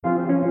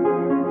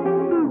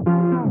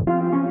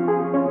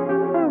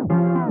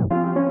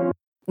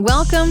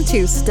Welcome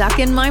to Stuck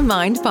in My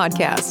Mind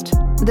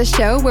podcast, the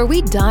show where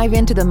we dive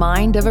into the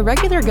mind of a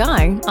regular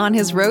guy on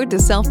his road to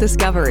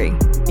self-discovery.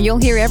 You'll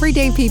hear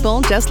everyday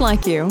people just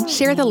like you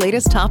share the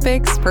latest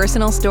topics,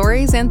 personal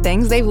stories, and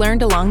things they've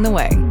learned along the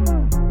way.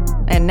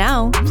 And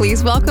now,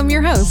 please welcome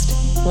your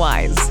host,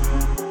 Wise.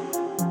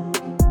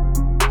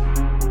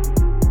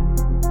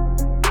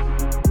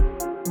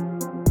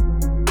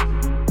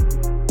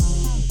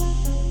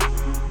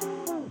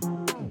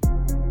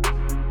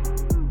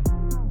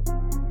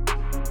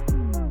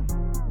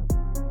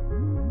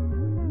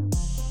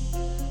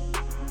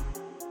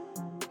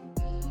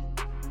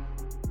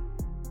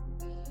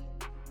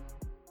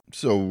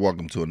 So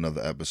welcome to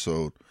another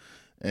episode.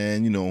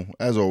 And,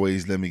 as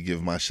always, let me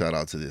give my shout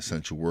out to the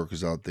essential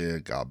workers out there.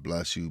 God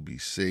bless you. Be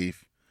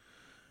safe.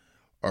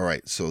 All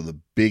right. So the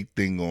big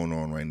thing going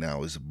on right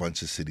now is a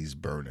bunch of cities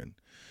burning.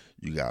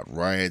 You got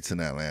riots in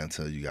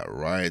Atlanta. You got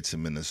riots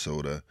in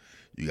Minnesota.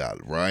 You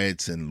got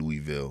riots in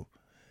Louisville.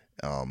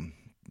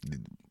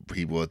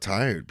 People are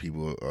tired.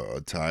 People are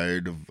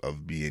tired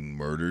of being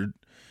murdered.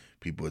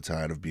 People are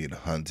tired of being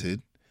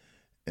hunted.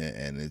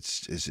 And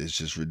it's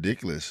just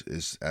ridiculous.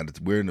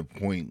 We're in a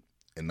point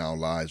in our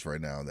lives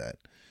right now that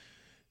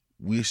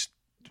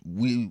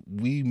we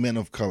men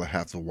of color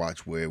have to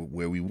watch where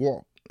we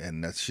walk,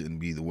 and that shouldn't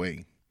be the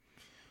way.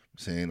 I'm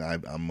saying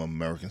I'm an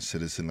American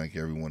citizen like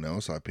everyone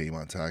else. I pay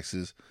my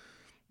taxes.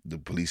 The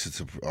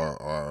police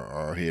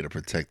are here to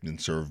protect and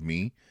serve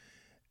me,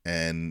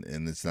 and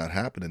it's not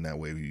happening that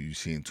way. You're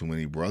seeing too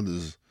many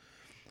brothers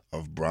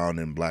of brown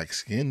and black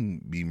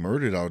skin be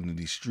murdered out in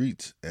these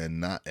streets, and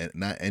not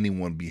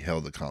anyone be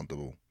held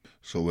accountable.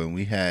 So when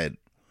we had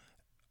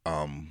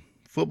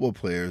football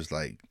players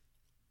like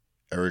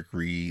Eric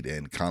Reed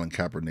and Colin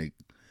Kaepernick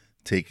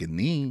take a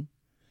knee,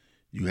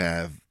 you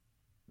have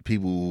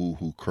people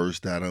who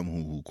cursed at them,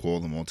 who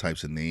called them all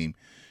types of names.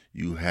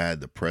 You had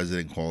the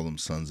president call them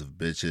sons of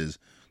bitches,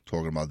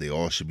 talking about they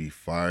all should be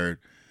fired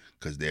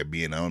because they're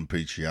being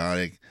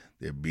unpatriotic.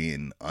 They're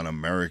being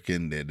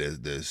un-American.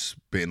 They're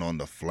spitting on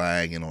the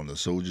flag and on the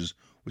soldiers,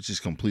 which is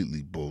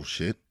completely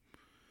bullshit.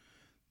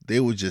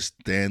 They were just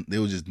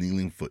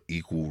kneeling for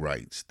equal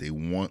rights. They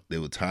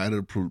were tired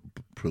of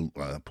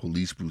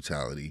police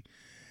brutality,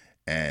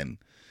 and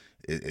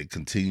it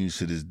continues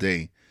to this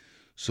day.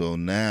 So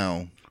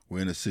now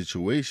we're in a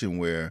situation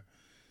where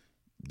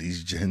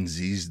these Gen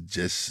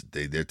Zs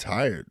they're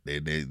tired.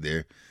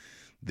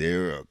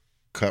 They're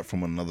cut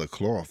from another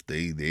cloth.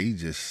 They're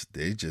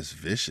just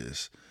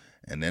vicious.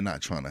 And they're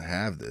not trying to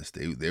have this.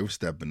 They were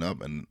stepping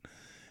up and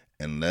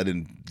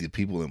letting the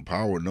people in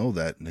power know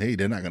that, hey,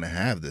 they're not going to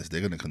have this.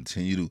 They're going to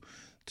continue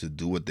to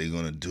do what they're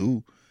going to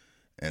do.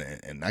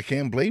 And I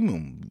can't blame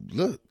them.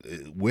 Look,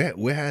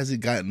 where has it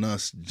gotten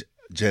us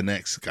Gen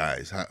X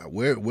guys?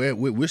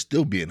 We're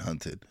still being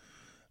hunted.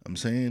 I'm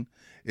saying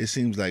it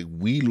seems like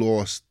we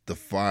lost the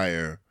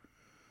fire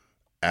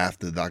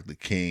after Dr.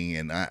 King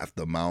and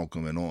after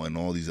Malcolm and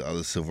all these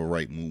other civil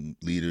rights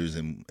leaders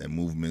and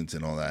movements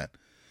and all that.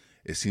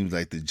 It seems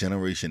like the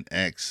Generation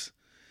X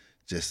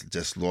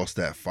just lost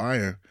that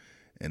fire,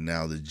 and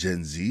now the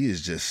Gen Z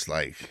is just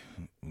like,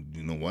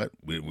 you know what?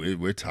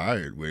 We're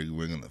tired. We're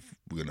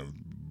gonna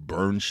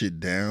burn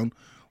shit down.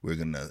 We're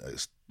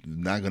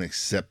not gonna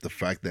accept the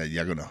fact that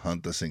you're gonna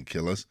hunt us and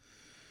kill us.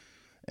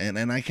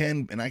 And I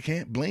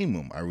can't blame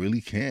them. I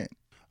really can't.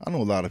 I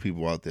know a lot of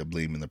people out there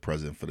blaming the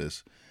president for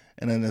this.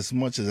 And then as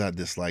much as I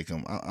dislike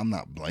him, I'm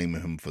not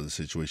blaming him for the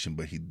situation,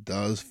 but he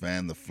does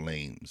fan the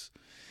flames.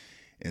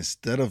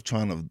 Instead of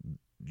trying to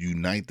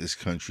unite this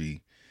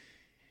country,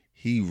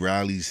 he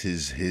rallies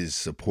his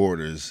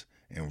supporters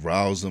and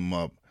riles them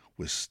up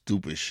with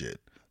stupid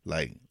shit.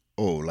 Like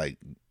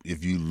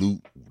if you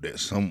loot,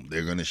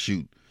 they're gonna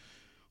shoot.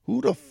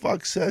 Who the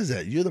fuck says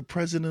that? You're the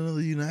president of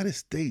the United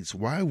States.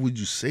 Why would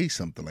you say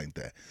something like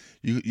that?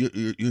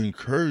 You're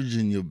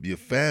encouraging your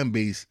fan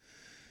base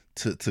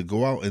to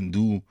go out and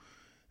do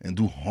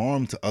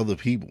harm to other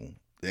people,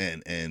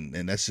 and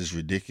that's just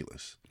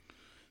ridiculous.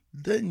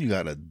 Then you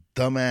got a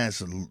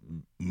dumbass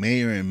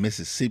mayor in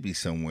Mississippi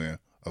somewhere.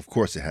 Of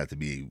course, it had to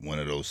be one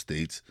of those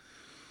states.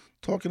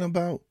 Talking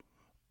about,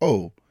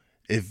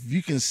 if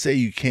you can say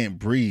you can't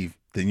breathe,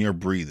 then you're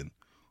breathing.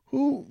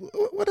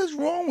 What is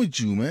wrong with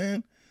you,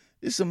 man?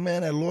 It's a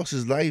man that lost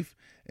his life,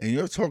 and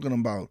you're talking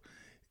about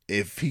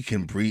if he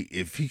can breathe,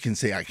 if he can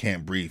say I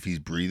can't breathe, he's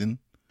breathing.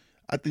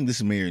 I think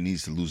this mayor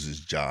needs to lose his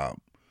job.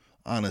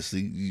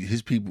 Honestly,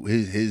 his people,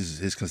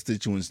 his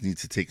constituents need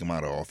to take him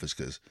out of office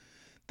because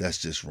that's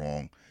just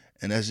wrong.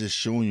 And that's just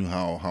showing you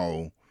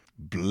how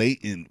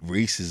blatant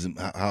racism,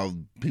 how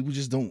people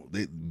just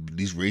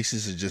these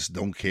racists just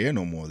don't care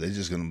no more. They're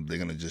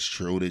gonna just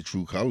show their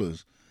true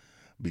colors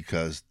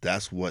because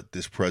that's what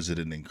this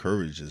president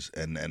encourages,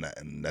 and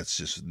that's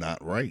just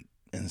not right.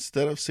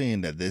 Instead of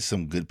saying that there's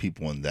some good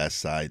people on that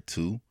side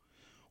too,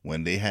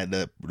 when they had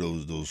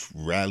those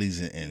rallies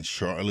in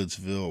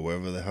Charlottesville or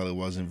wherever the hell it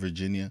was in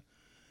Virginia,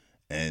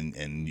 and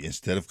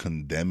instead of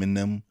condemning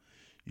them,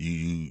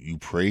 you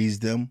praise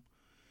them.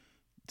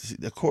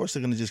 of course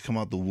they're gonna just come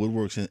out the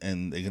woodworks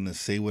and they're gonna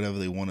say whatever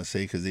they want to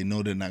say because they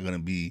know they're not gonna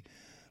be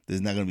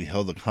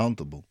held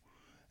accountable.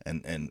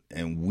 And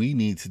we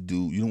need to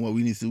do. You know what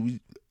we need to do?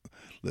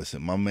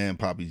 Listen, my man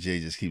Poppy J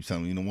just keeps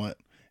telling me, you know what?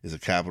 It's a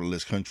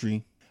capitalist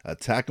country.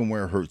 Attack them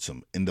where it hurts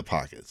them, in the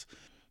pockets.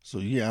 So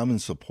yeah, I'm in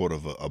support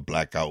of a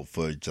blackout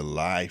for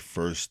July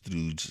 1st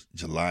through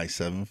July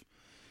 7th.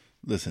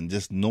 Listen,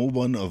 just no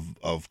one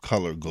of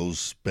color goes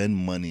spend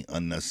money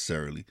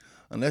unnecessarily.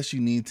 Unless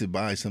you need to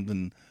buy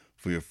something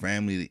for your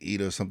family to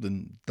eat or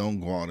something, don't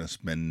go out and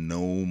spend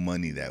no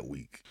money that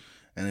week.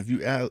 And if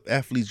you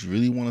athletes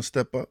really want to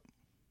step up,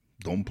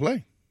 don't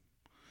play.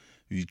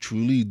 If you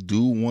truly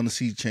do want to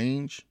see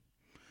change,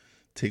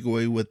 take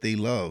away what they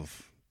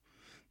love,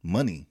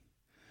 money.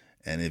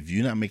 And if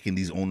you're not making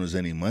these owners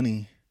any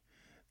money,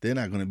 they're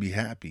not going to be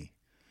happy.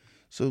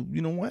 So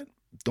you know what?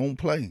 Don't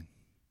play.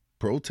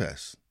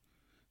 Protest.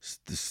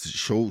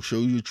 Show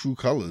your true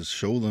colors.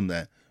 Show them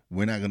that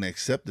we're not going to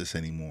accept this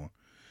anymore.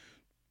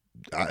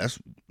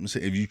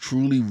 If you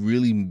truly,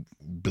 really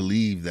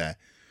believe that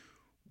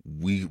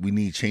we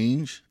need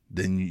change,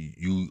 then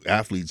you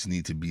athletes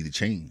need to be the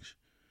change.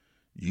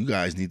 You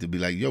guys need to be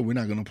like, yo, we're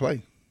not going to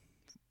play.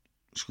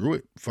 Screw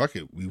it. Fuck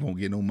it. We won't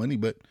get no money,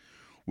 but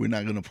we're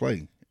not going to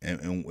play.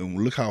 And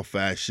look how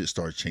fast shit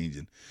starts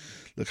changing.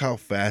 Look how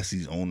fast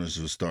these owners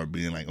will start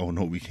being like, oh,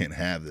 no, we can't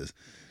have this.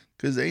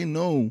 Because they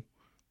know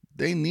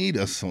they need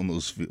us on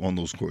those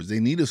courts. They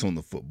need us on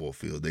the football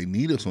field. They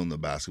need us on the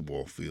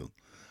basketball field.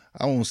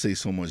 I won't say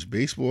so much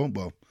baseball,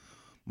 but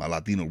my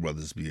Latino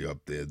brothers be up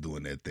there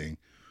doing their thing.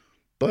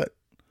 But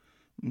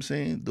I'm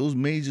saying those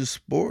major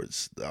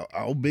sports,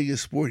 our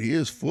biggest sport here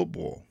is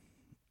football.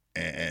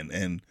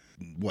 And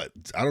what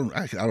I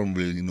don't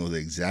really know the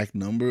exact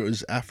number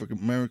is African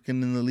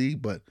American in the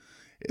league, but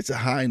it's a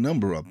high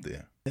number up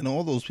there. And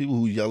all those people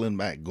who yelling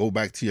back, go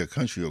back to your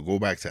country or go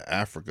back to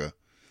Africa,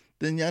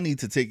 then y'all need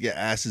to take your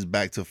asses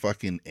back to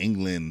fucking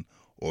England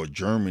or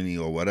Germany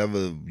or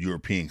whatever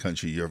European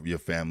country your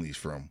family's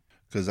from.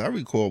 Because I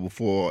recall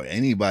before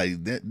anybody,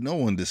 that no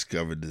one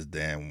discovered this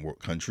damn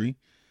country.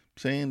 I'm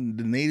saying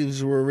the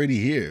natives were already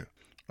here.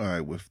 All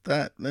right, with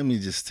that, let me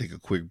just take a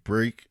quick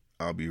break.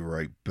 I'll be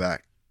right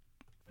back.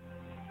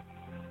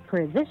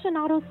 Precision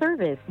Auto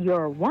Service,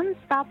 your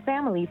one-stop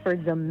family for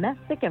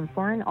domestic and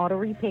foreign auto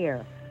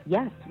repair.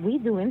 Yes, we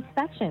do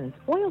inspections,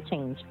 oil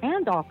change,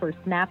 and offer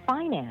SNAP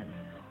finance.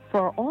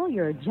 For all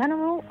your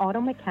general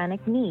auto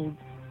mechanic needs,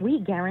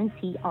 we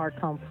guarantee our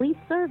complete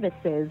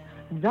services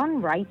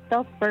done right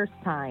the first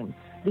time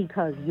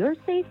because your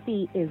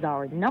safety is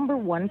our number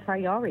one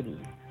priority.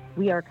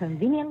 We are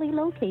conveniently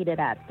located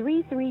at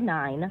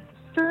 339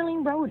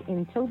 Sterling Road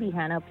in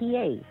Tobyhanna,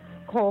 PA.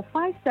 Call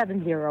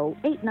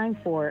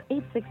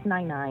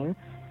 570-894-8699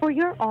 for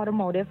your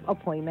automotive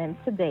appointment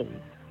today.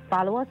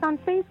 Follow us on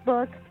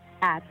Facebook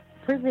at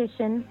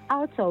Precision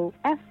Auto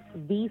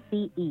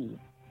FVCE.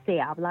 Se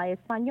habla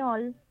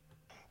español.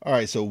 All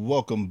right, so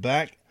welcome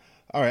back.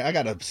 All right, I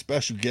got a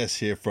special guest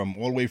here from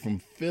all the way from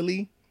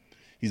Philly.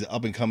 He's an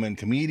up-and-coming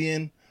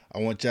comedian. I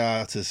want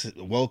y'all to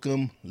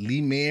welcome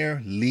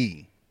Lemaire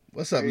Lee.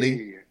 What's up,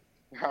 Lee?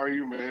 How are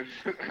you, man?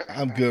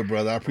 I'm good,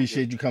 brother. I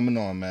appreciate you coming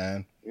on,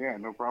 man. Yeah,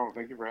 no problem.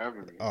 Thank you for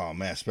having me. Oh,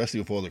 man,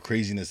 especially with all the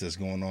craziness that's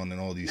going on in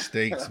all these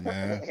states,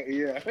 man.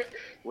 Yeah,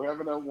 we're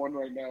having that one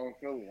right now in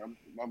Philly. I'm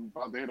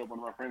about to hit up one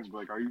of my friends and be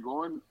like, are you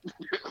going?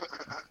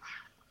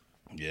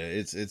 Yeah,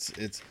 it's.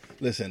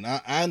 Listen,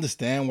 I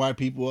understand why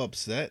people are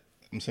upset.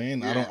 I'm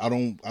saying yeah. I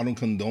don't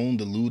condone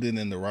the looting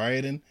and the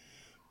rioting,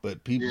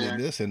 but people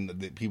listen.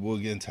 People are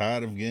getting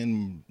tired of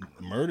getting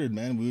murdered,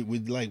 man. We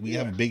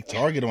have a big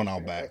target on our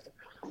back.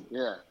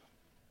 Yeah,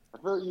 I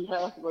feel like you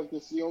have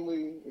it's the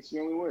only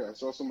way. I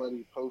saw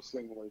somebody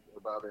posting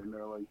about it, and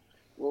they're like,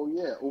 well,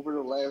 yeah, over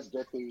the last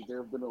decade there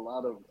have been a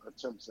lot of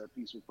attempts at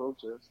peaceful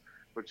protests,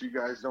 but you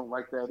guys don't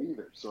like that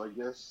either. So I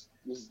guess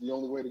this is the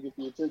only way to get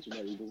the attention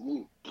that you just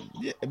need.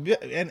 Yeah,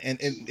 and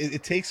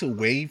it takes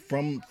away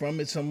from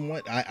it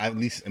somewhat. I at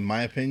least in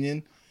my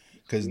opinion,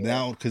 because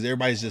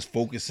everybody's just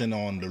focusing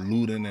on the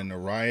looting and the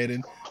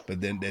rioting, but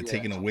then they're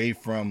taking away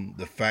from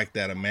the fact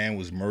that a man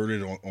was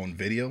murdered on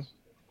video.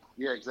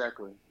 Yeah,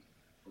 exactly.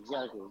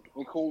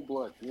 In cold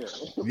blood. Yeah.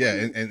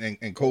 Yeah,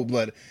 and cold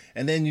blood,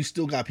 and then you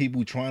still got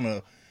people trying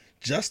to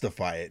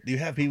justify it. You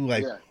have people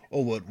like,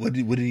 oh, what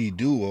did he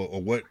do,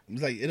 or what?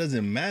 It's like it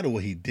doesn't matter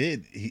what he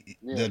did.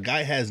 The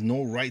guy has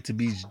no right to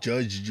be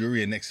judge,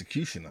 jury, and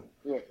executioner.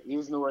 Yeah, he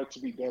has no right to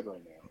be dead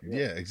right now.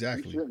 Yeah,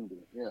 exactly. He shouldn't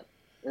be. Yeah,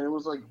 and it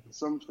was like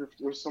something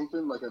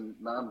like a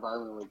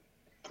non-violent,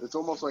 it's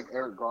almost like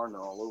Eric Garner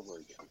all over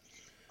again.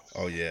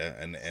 Oh yeah,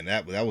 and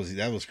that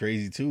was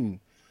crazy too.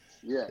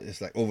 Yeah, it's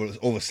like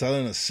over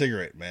selling a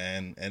cigarette,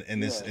 man,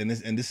 and this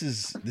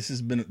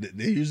has been,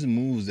 they're using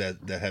moves that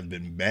have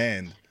been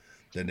banned,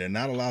 that they're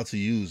not allowed to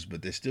use,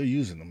 but they're still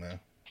using them, man.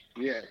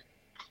 Yeah,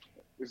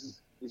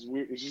 it's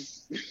weird. It's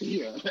just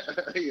yeah.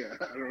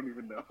 I don't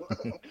even know.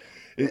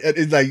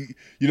 It's like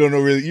you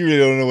really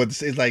don't know what to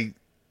say. It's like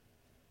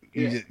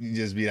you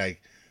just be like,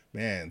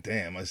 man,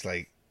 damn. It's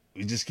like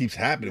it just keeps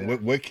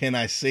happening. What can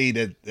I say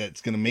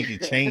that's gonna make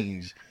it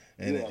change?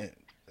 and Yeah.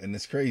 and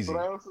it's crazy.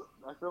 But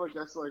I feel like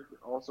that's like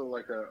also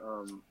like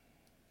a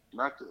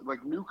not to,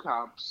 like new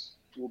cops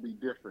will be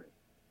different.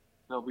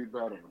 They'll be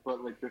better.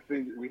 But like the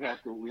thing we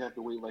have to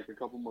wait like a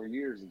couple more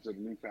years until the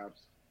new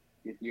cops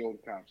get the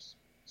old cops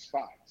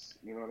spots.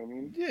 You know what I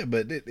mean? Yeah,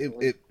 but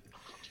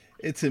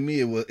it to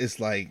me it's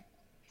like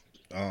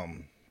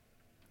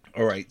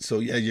all right, so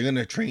yeah, you're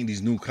gonna train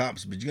these new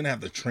cops, but you're gonna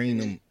have to train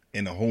them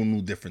in a whole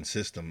new different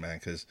system, man,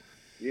 because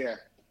Yeah.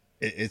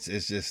 it's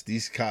just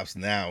these cops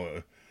now.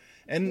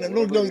 And Yeah,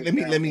 no, everybody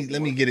let is now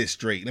me get it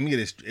straight. Let me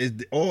get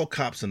it. All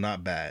cops are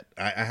not bad.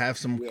 I have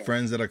some Yeah.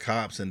 friends that are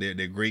cops, and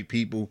they're great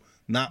people.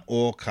 Not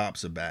all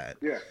cops are bad.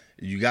 Yeah.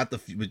 You got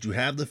but you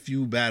have the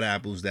few bad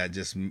apples that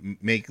just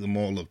make them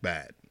all look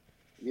bad.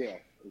 Yeah.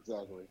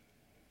 Exactly.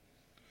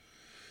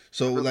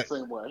 So Feel like, the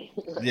same way.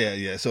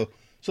 yeah. So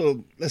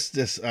let's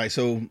just all right.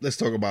 So let's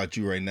talk about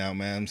you right now,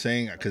 man. I'm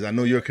saying because I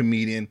know you're a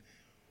comedian.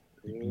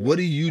 Yeah. What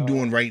are you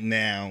doing right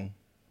now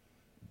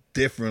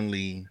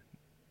differently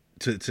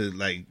to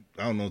like,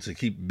 I don't know, to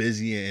keep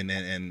busy and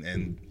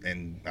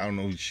I don't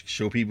know,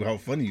 show people how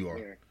funny you are?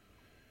 Yeah.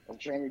 I'm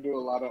trying to do a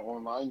lot of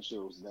online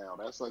shows now.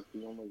 That's like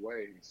the only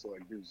way. So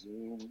like do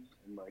Zoom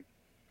and like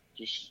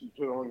just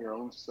put on your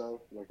own stuff.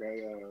 Like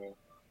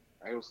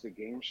I host a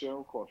game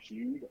show called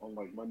Feud on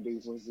like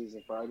Mondays, Wednesdays,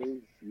 and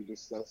Fridays. You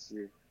discuss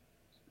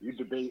you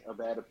debate a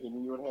bad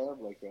opinion you would have.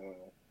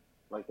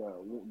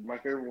 My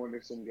favorite one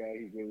is some guy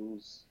who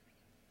goes,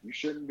 you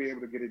shouldn't be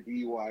able to get a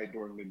DUI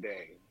during the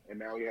day, and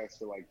now he has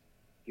to like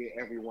get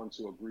everyone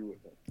to agree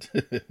with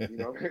him. You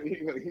know,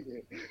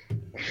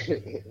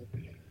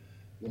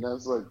 and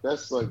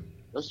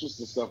that's just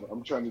the stuff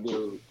I'm trying to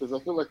do, because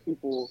I feel like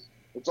people.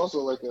 It's also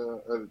like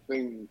a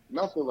thing,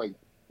 not to like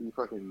be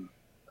fucking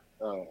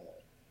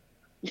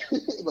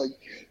like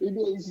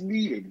it's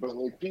needed, but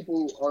like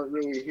people aren't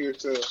really here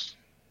to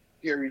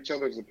hear each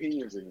other's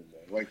opinions anymore.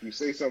 Like you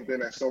say something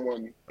that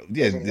someone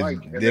doesn't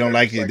like, they don't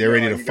like it. They're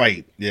ready to you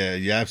fight. Yeah,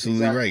 you're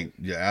absolutely Exactly. right.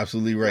 You're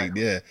absolutely right.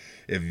 Exactly. Yeah,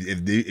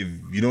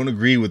 if you don't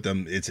agree with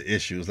them, it's an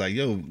issue. It's like,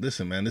 yo,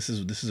 listen, man, this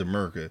is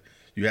America.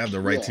 You have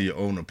the right Yeah. to your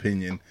own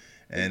opinion,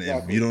 and if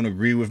Exactly. you don't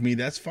agree with me,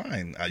 that's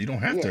fine. You don't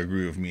have to Yeah.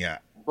 agree with me.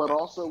 But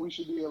also, we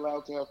should be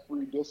allowed to have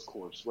free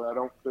discourse where I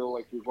don't feel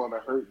like you're going to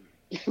hurt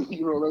me.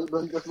 You know,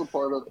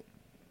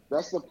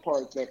 that's the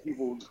part that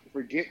people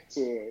forget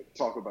to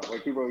talk about.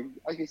 Like people, are like,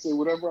 I can say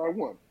whatever I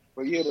want,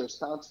 but yeah, there's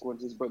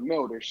consequences. But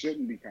no, there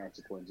shouldn't be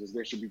consequences.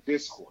 There should be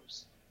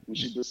discourse. We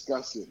should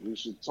discuss it. We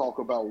should talk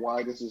about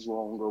why this is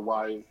wrong or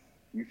why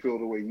you feel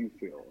the way you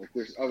feel. Like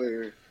there's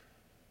other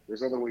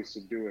ways to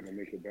do it and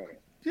make it better.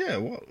 Yeah,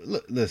 well,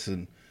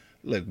 listen,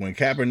 when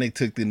Kaepernick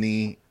took the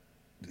knee,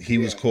 he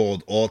was Yeah.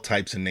 called all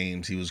types of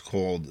names. He was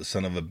called the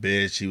son of a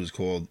bitch. He was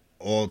called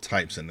all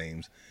types of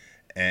names,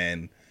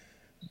 and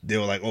they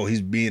were like, "Oh,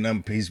 he's being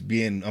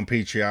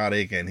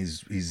unpatriotic, and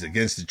he's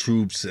against the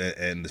troops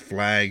and the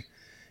flag."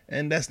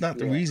 And that's not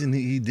the Yeah. reason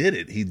he did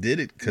it. He did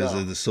it because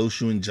No. of the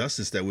social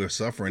injustice that we're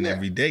suffering Yeah.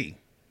 every day.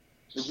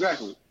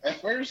 Exactly. At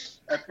first,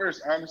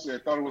 honestly, I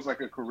thought it was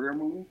like a career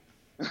move.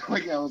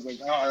 Like I was like,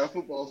 oh,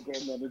 football's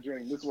going down the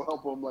drain. This will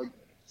help him like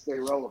stay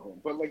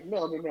relevant. But like,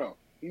 no.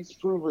 He's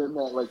proven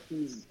that like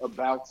he's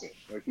about it.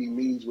 Like he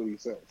means what he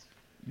says.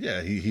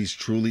 Yeah, he's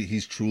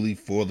truly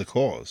for the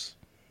cause.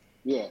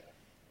 Yeah.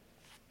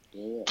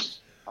 Yeah.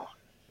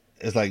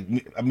 It's like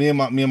me and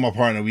my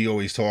partner, we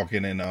always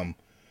talking, and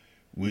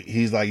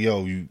he's like,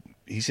 yo,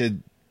 he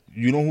said,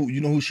 you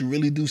know who should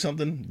really do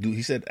something?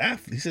 He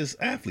says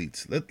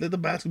athletes. Let the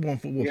basketball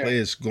and football Yeah.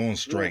 players go on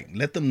strike. Yeah.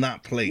 Let them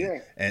not play Yeah.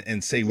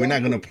 and say we're not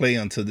going to Exactly. play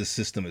until this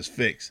system is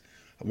fixed.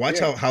 Watch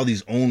Yeah. how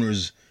these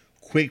owners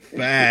quick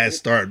fast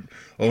start.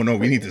 Oh no,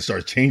 we need to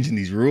start changing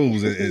these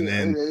rules and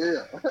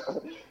yeah.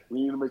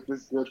 We need to make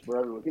this good for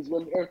everyone. Because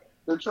when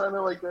they're trying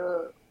to like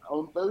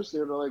on Thursday,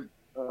 they're like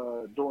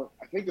during,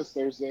 I think it's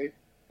Thursday,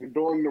 they're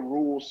doing the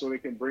rules so they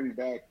can bring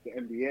back the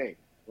NBA.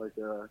 Like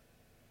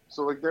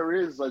so like there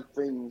is like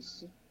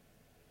things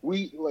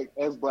we like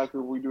as black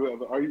people we do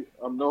have. Are you?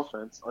 No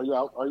offense. Are you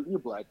out? Are you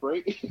black?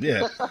 Right?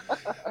 yeah.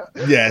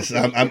 Yes,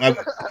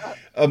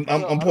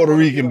 I'm Puerto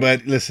Rican,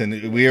 but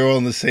listen, we're all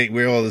the same.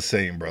 We're all the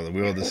same, brother.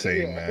 We're all the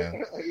same, yeah.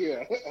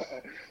 man.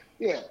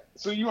 Yeah.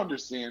 So you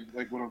understand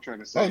like what I'm trying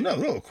to say? Oh no,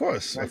 of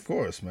course,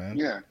 Like, man.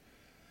 Yeah.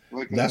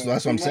 Like, That's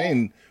what I'm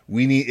saying.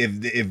 We need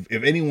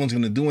if anyone's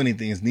going to do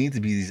anything, it needs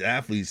to be these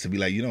athletes to be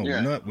like,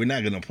 Yeah. we're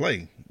not going to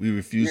play. We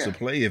refuse to Yeah.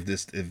 play if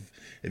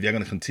you're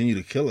going to continue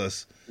to kill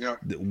us. Yeah.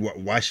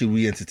 Why should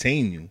we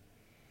entertain you?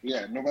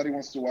 Yeah, nobody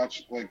wants to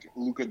watch like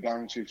Luka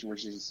Doncic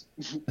versus.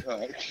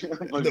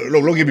 No,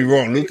 don't get me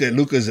wrong.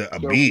 Luka's a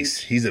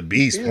beast. He's a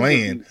beast He is a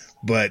playing. beast.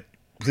 But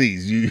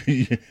please, you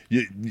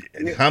Yeah.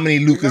 how many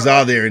Lukas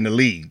are there in the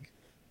league?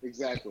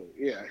 Exactly.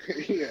 Yeah.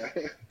 Yeah.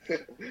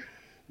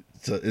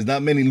 So there's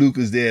not many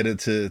Lukas there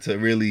to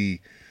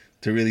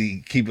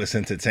really keep us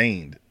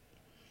entertained.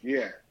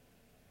 Yeah.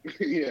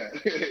 Yeah.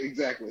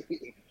 Exactly.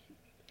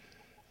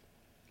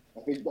 I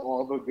think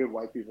all the good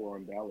white people are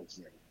on ballots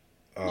now.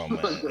 Oh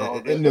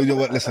man! And you know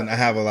what? Listen, I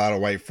have a lot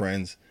of white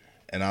friends,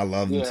 and I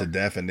love them Yeah. to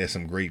death, and they're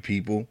some great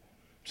people.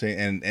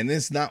 Saying and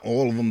it's not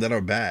all of them that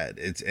are bad.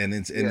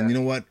 And you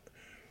know what?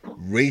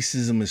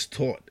 Racism is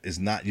taught. It's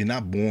not, you're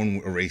not born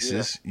a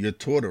racist. Yeah. You're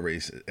taught a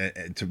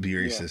racist to be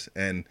racist,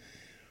 and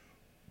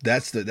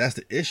that's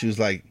the issue. Is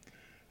like,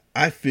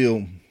 I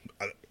feel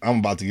I'm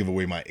about to give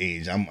away my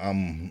age.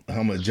 I'm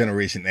a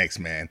Generation X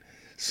man.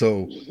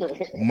 So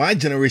my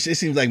generation, it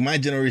seems like my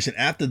generation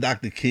after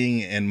Dr.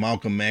 King and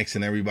Malcolm X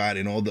and everybody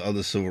and all the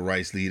other civil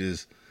rights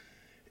leaders,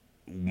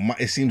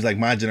 it seems like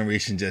my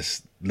generation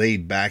just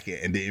laid back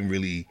and didn't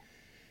really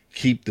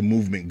keep the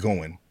movement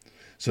going.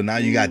 So now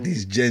you got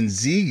these Gen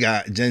Z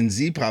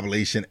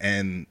population,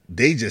 and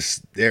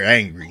they're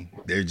angry,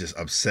 they're just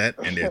upset,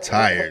 and they're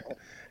tired,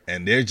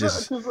 and they're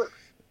just.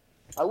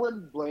 I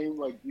wouldn't blame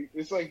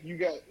it's like you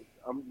got.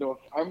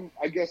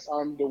 I guess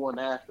I'm the one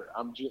after.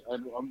 I'm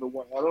the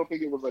one. I don't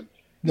think it was like.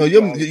 No,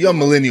 you're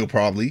millennial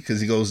probably,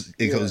 because it goes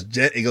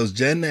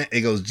Gen X,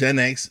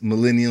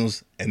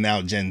 millennials, and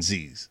now Gen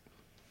Zs.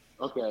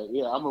 Okay,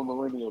 yeah, I'm a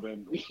millennial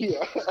then.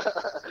 Yeah,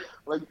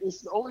 like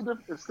it's the only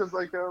difference. It's because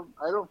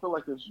I don't feel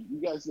like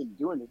you guys didn't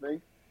do anything.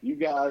 You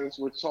guys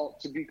were taught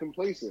to be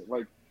complacent.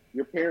 Like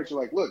your parents were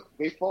like, look,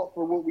 they fought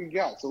for what we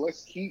got, so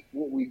let's keep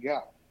what we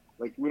got.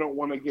 Like we don't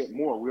want to get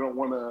more. We don't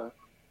want to.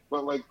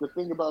 But like the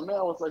thing about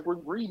now, it's like we're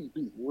greedy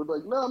people. We're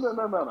like, no.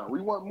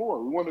 We want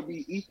more. We want to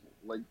be equal.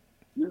 Like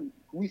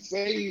we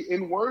say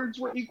in words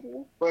we're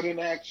equal, but in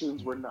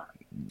actions we're not.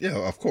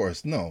 Yeah, of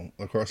course. No,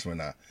 of course we're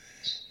not.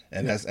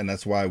 And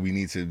that's why we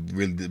need to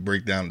really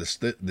break down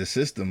the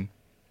system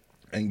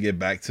and get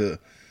back to.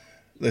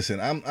 Listen,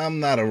 I'm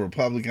not a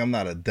Republican. I'm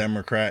not a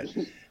Democrat.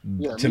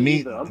 Yeah, to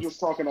me, I'm just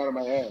talking out of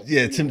my ass.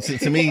 Yeah,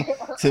 to me,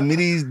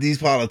 these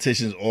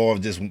politicians all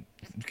just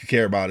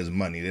care about is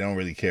money. They don't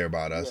really care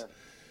about us. Yeah.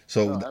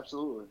 So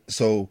absolutely.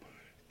 So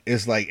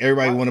it's like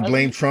everybody want to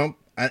blame Trump,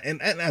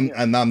 and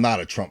I'm not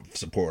a Trump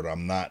supporter.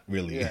 I'm not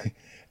really, yeah.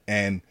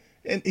 and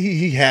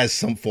he has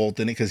some fault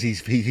in it because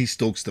he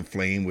stokes the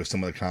flame with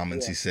some of the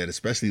comments he said,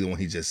 especially the one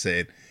he just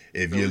said.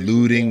 If you're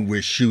looting,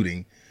 we're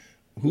shooting.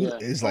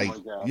 Is like,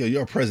 yo,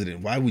 you're a president.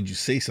 Why would you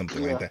say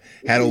something like that?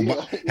 Had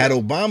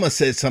Obama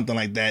said something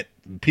like that,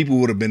 people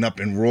would have been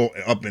up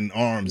in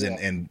arms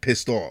and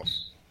pissed off.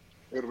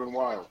 It would have been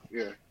wild.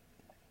 Yeah.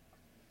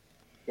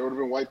 There would have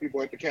been white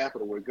people at the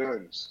Capitol with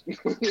guns.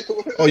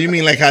 Oh, you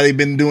mean like how they've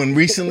been doing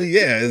recently?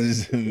 Yeah.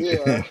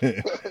 Yeah.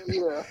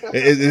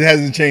 It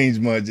hasn't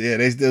changed much. Yeah,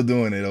 they still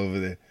doing it over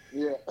there.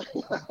 Yeah.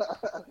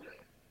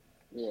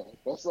 Yeah,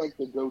 that's like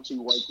the go-to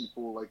white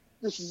people. Like,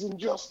 this is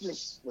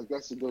injustice. Like,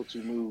 that's the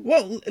go-to move.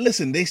 Well,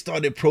 listen, they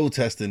started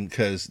protesting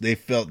because they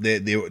felt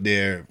that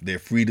their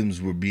freedoms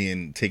were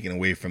being taken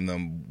away from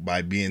them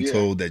by being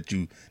told that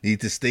you need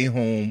to stay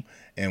home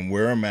and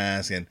wear a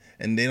mask, and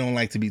they don't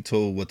like to be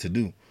told what to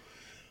do.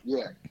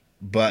 Yeah.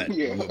 But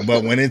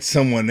when it's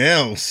someone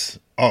else,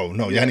 oh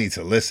no, y'all need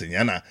to listen.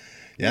 Y'all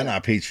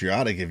not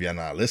patriotic if y'all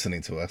not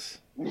listening to us.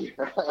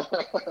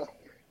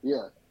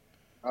 Yeah.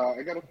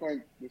 I gotta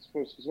find this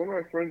post because one of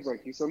my friends,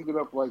 he summed it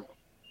up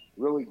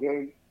really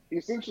good. He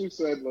essentially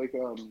said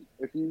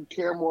if you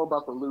care more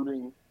about the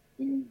looting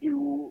than you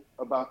do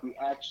about the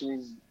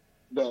actions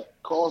that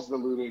caused the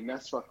looting,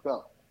 that's fucked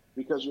up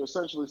because you're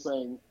essentially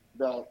saying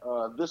that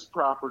this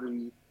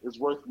property is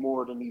worth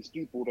more than these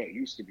people that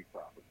used to be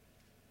property.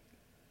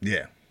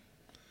 Yeah.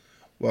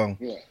 Well.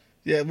 Yeah.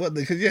 Yeah. Well,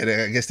 because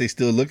I guess they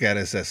still look at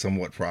us as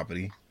somewhat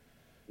property.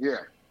 Yeah.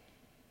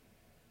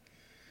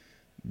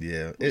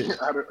 Yeah.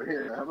 I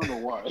don't know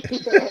why.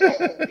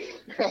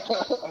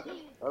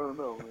 I don't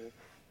know, man.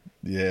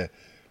 Yeah,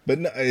 but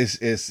no,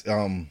 it's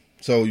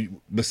So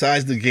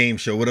besides the game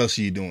show, what else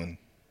are you doing?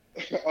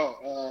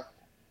 I'm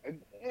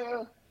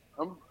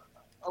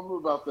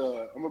about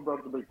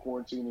to break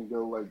quarantine and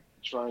go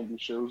try and do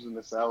shows in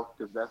the South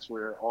because that's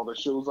where all the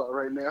shows are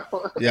right now.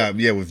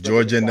 yeah, with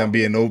Georgia and them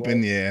being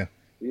open, yeah.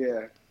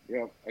 I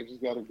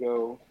just gotta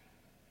go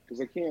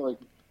because I can't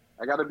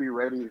I gotta be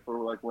ready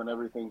for when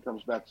everything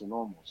comes back to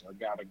normal. So I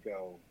gotta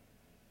go,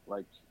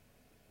 I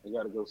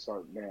gotta go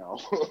start now.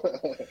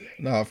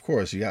 No, of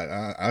course you got.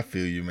 I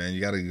feel you, man.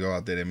 You gotta go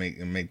out there and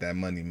make that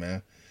money,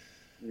 man.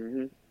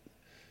 Mm-hmm.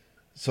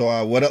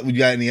 So what up? You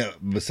got any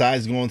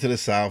besides going to the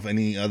South?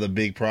 Any other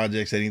big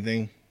projects?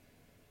 Anything?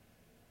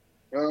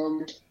 Me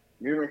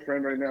and my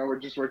friend right now we're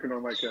just working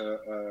on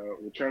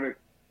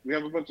we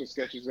have a bunch of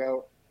sketches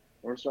out.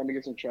 We're trying to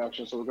get some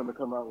traction, so we're gonna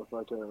come out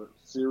with a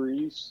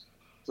series.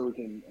 So we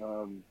can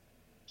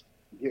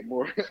get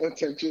more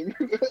attention.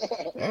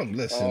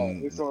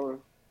 Listen. It's on.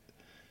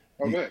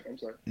 Oh, man, I'm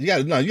sorry. You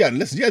gotta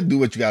listen. You gotta do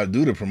what you gotta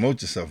do to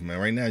promote yourself, man.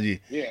 Right now,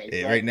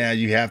 exactly. Right now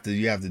you have to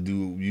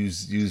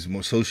use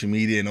more social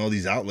media and all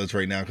these outlets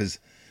right now because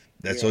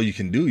that's all you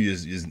can do.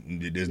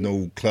 There's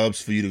no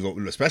clubs for you to go,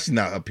 especially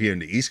not up here in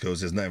the East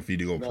Coast. There's nothing for you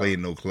to go play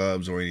in no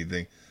clubs or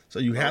anything. So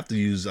you have to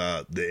use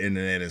the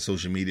internet and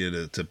social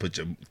media to put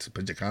your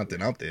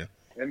content out there.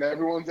 And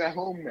everyone's at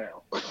home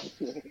now.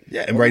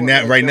 Yeah, and right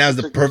now is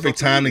the perfect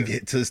time to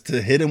get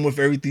to hit them with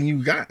everything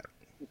you got.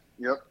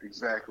 Yep,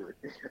 exactly.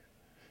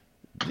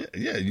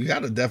 Yeah, you got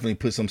to definitely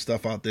put some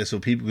stuff out there so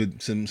people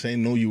could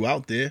know you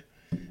out there.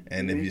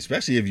 And if you,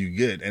 especially if you're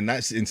good, and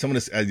that's in some of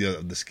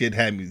the skit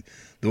had me,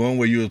 the one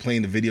where you were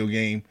playing the video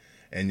game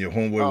and your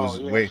homeboy was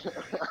way,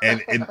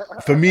 and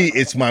for me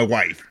it's my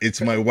wife.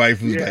 It's my wife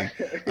who's like,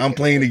 I'm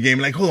playing the game,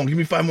 like, hold on, give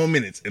me 5 more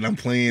minutes, and I'm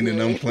playing,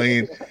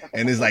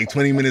 and it's like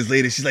 20 minutes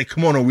later, she's like,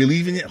 come on, are we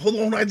leaving yet? Hold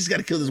on, I just got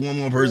to kill this one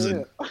more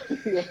person.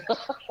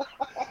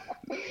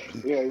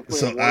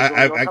 So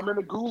I'm in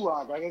a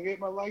gulag. I gotta get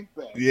my life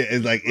back. Yeah,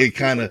 it's like it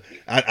kind of.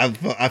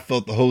 I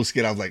felt the whole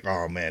skit. I was like,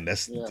 oh man,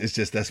 that's me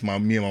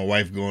and my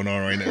wife going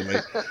on right now.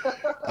 Like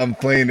I'm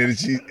playing it, and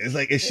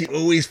she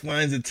always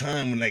finds a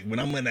time when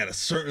I'm at a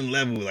certain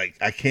level, like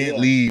I can't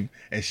leave,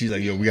 and she's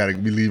like, yo, we gotta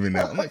be leaving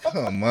now. I'm like,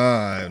 come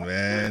on,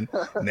 man.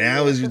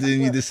 Now is when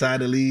you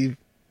decide to leave.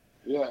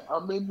 Yeah,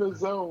 I'm in the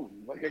zone.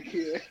 Like I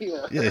can't.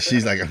 Yeah,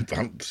 she's like,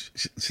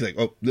 she's like,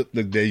 oh, look,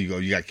 there you go.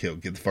 You got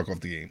killed. Get the fuck off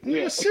the game.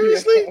 Yeah,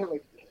 seriously?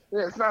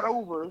 Yeah, it's not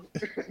over.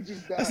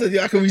 Just I said,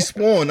 yeah, I can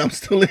respawn. I'm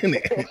still in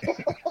it.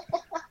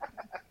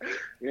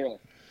 Yeah.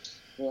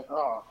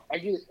 I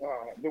get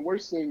the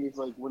worst thing is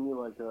like when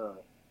you're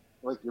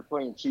like you're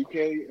playing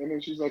 2K and then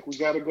she's like, we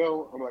gotta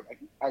go. I'm like,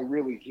 I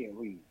really can't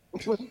leave.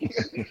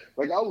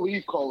 Like I'll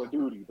leave Call of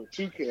Duty, but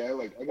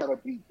 2K, I gotta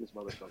beat this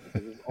motherfucker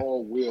because it's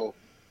all will.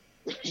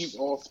 He's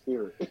all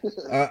spirit.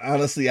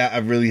 Honestly, I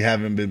really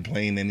haven't been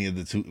playing any of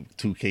the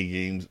 2K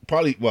games.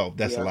 Probably, well,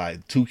 that's a lie.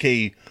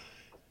 2K,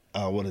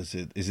 what is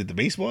it? Is it the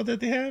baseball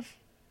that they have?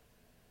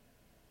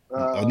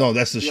 No,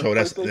 that's the show.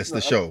 That's the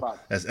show. Xbox.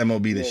 That's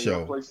MLB the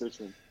show.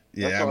 PlayStation.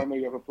 Yeah, that's why I know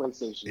you have a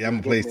PlayStation. Yeah, I'm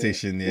a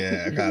PlayStation.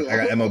 Yeah, I got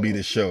MLB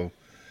the show.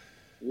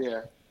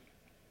 Yeah.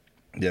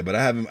 Yeah, but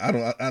I haven't.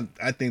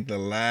 I think the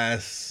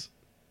last.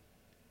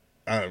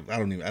 I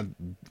really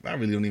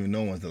don't even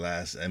know when's the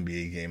last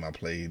NBA game I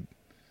played.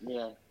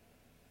 Yeah.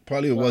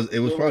 Probably it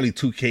was probably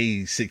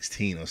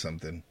 2K16 or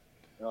something.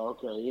 Oh,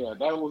 okay, yeah,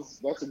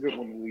 that's a good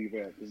one to leave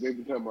at because they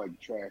become like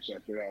trash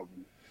after that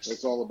one.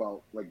 It's all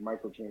about like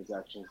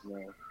microtransactions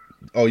now.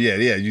 Oh yeah,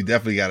 you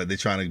definitely got it. They're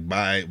trying to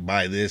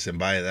buy this and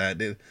buy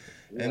that,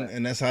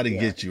 and that's how they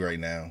get you right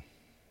now.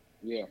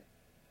 Yeah,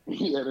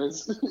 yeah,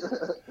 that's.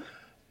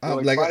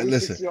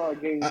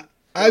 Listen,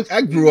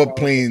 I grew up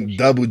playing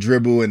double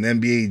dribble and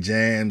NBA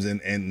jams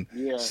and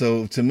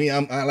so to me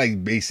I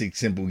like basic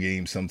simple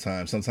games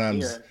sometimes.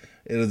 Sometimes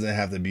it doesn't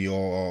have to be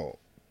all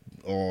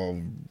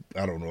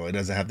I don't know, it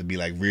doesn't have to be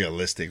like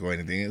realistic or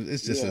anything.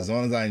 It's just as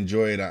long as I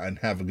enjoy it and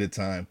have a good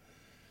time.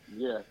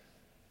 Yeah.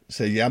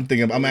 So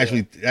I'm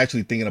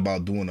actually thinking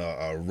about doing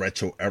a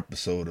retro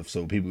episode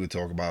so people could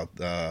talk about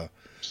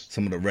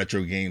some of the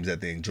retro games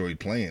that they enjoyed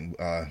playing.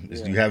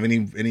 Do you have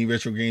any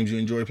retro games you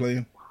enjoy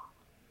playing?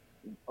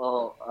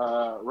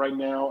 Right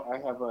now I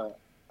have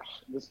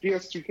this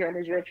PS2 count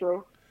as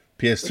retro.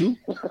 PS2?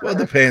 Well, it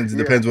depends. It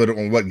depends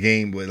on what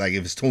game. But like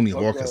if it's Tony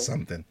Hawk or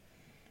something.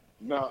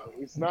 No,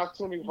 it's not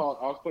Tony Hawk.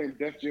 I was playing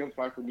Def Jam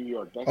Fight for New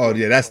York.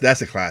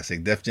 That's a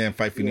classic. Def Jam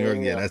Fight for New York.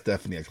 Yeah, that's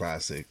definitely a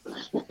classic.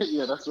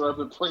 Yeah, that's what I've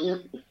been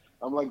playing.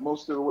 I'm like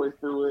most of the way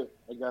through it.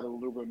 I got a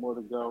little bit more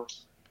to go.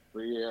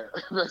 But yeah,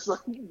 that's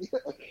like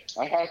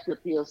I hacked the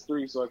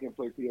PS3 so I can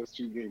play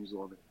PS2 games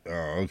on it.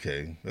 Oh,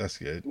 okay, that's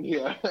good.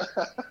 Yeah,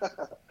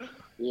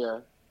 yeah.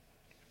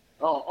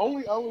 Oh,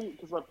 only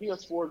because my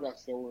PS4 got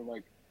stolen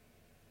like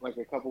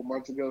a couple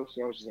months ago,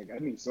 so I was just like, I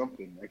need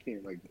something. I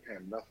can't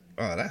have nothing.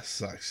 Oh, that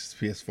sucks.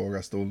 PS4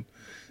 got stolen.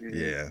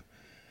 Yeah.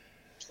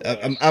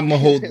 I'm a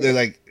hold. They're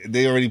like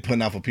they already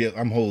putting out for PS.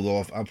 I'm hold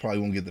off. I probably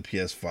won't get the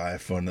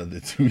PS5 for another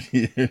 2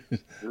 years.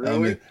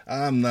 Really?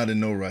 I'm not in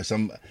no rush.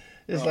 I'm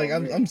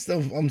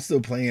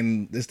still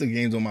playing. There's still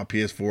games on my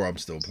PS4. I'm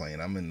still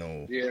playing. I'm in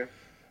no. Yeah.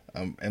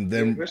 And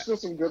then there's still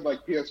some good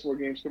PS4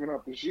 games coming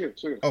out this year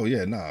too. Oh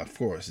yeah, of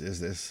course. Is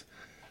this?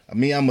 I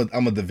mean, I'm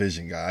a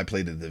Division guy. I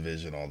play the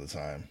Division all the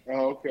time.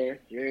 Oh, okay.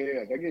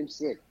 Yeah. That game's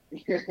sick.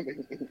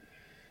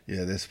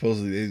 Yeah, they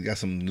got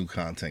some new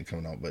content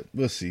coming out, but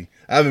we'll see.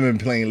 I haven't been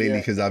playing lately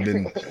because I've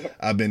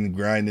been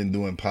grinding,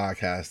 doing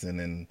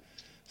podcasting, and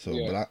so.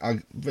 Yeah.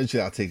 But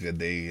eventually I'll take a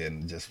day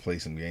and just play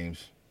some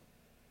games.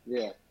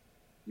 Yeah.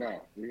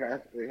 No, they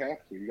have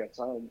to. You got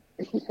time.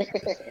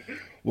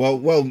 Well,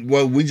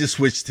 we just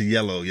switched to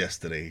yellow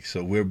yesterday,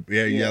 so we're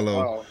yellow.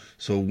 Wow.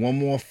 So one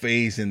more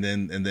phase, and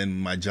then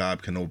my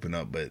job can open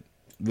up, but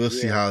we'll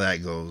see how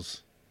that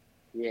goes.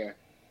 Yeah.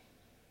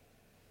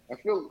 I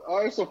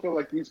also feel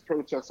like these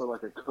protests are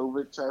like a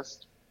COVID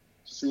test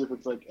to see if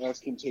it's like as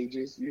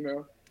contagious, you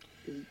know?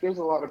 There's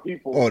a lot of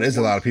people. Oh, there's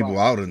a lot of people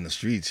out in the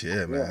streets,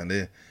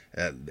 man.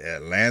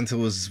 Atlanta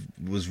was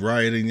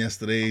rioting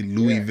yesterday,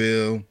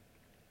 Louisville.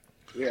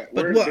 Yeah,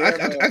 but I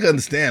can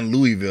understand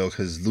Louisville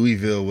because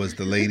Louisville was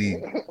the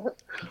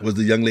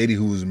young lady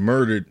who was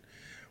murdered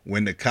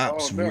when the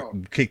cops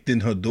kicked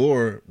in her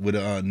door with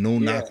a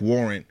no-knock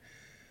warrant.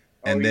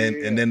 And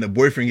then the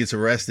boyfriend gets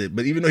arrested.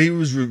 But even though he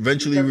was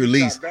eventually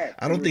released,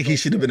 I don't think he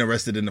should have been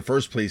arrested in the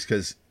first place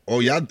because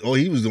all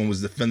he was doing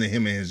was defending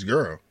him and his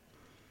girl.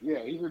 Yeah,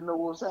 he didn't know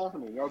what was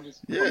happening. Y'all just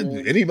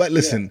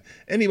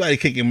anybody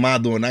kicking my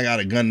door and I got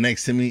a gun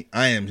next to me,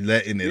 I am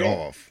letting it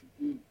off.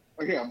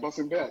 Yeah, I'm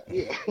busting back.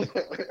 Yeah.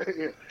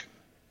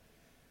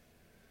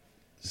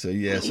 So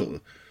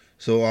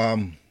So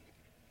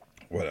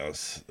what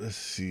else? Let's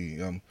see.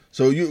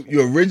 So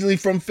you're originally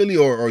from Philly,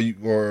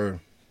 or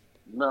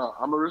No,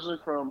 I'm originally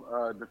from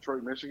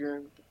Detroit,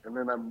 Michigan, and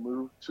then I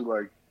moved to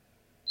like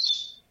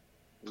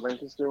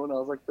Lancaster when I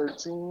was like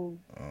 13,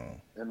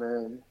 and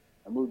then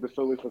I moved to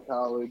Philly for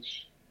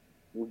college,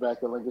 moved back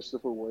to Lancaster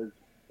for work,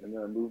 and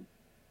then I moved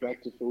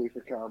back to Philly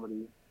for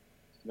comedy,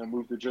 and I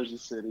moved to Jersey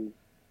City,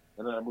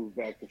 and then I moved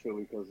back to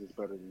Philly because it's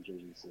better than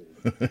Jersey City.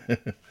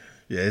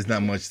 yeah, it's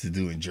not much to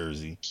do in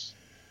Jersey.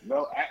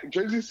 No,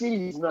 Jersey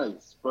City is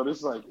nice, but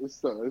it's like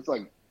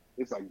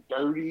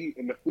dirty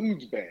and the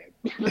food's bad.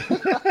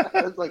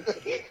 It's like,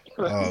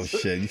 Oh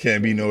shit, you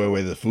can't be nowhere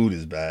where the food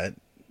is bad.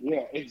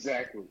 yeah,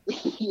 exactly.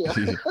 Yeah.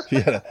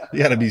 you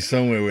gotta be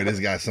somewhere where there's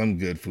got some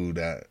good food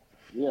at.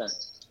 Yeah.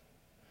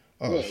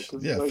 Oh Yeah,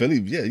 'cause, like, Philly.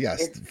 Yeah, you got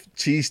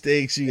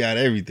cheesesteaks. You got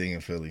everything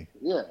in Philly.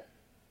 Yeah.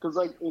 Because,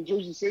 like, in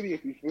Jersey City,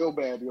 if you feel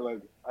bad, you're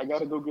like, I got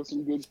to go get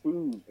some good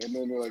food. And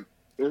then they're like,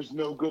 there's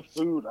no good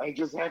food. I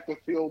just have to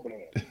feel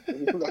bad.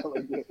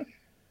 Like,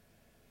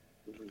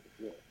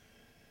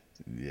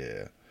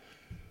 Yeah.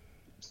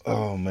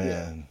 Oh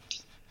man.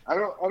 I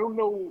don't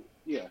know.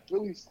 Yeah,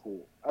 Philly's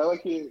cool. I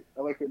like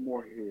it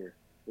more here.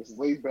 It's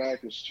laid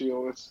back. It's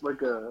chill. It's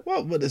like a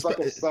it's like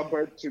a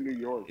suburb to New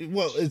York.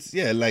 Well, it's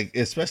like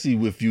especially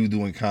with you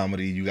doing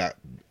comedy, you got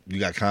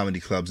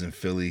comedy clubs in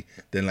Philly.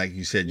 Then, like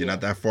you said, you're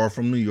not that far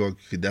from New York.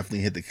 You could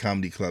definitely hit the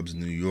comedy clubs in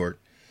New York.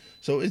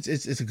 So it's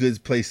a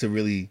good place to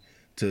really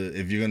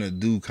if you're gonna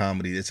do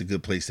comedy, it's a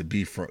good place to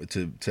be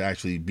to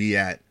actually be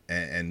at,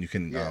 and you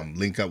can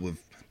link up with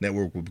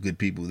network with good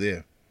people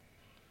there.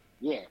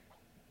 Yeah.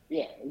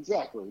 Yeah.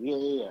 Exactly.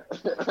 Yeah.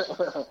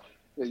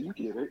 Yeah, you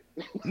get it.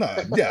 No,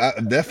 yeah,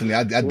 I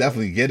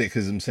definitely get it,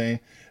 because I'm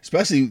saying,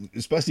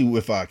 especially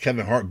with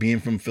Kevin Hart being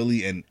from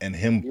Philly and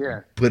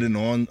him putting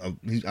on,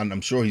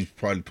 I'm sure he's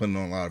probably putting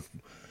on a lot of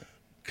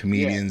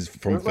comedians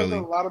from There's Philly.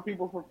 Like a lot of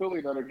people from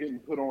Philly that are getting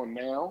put on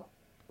now,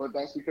 but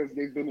that's because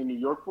they've been in New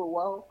York for a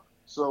while.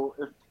 So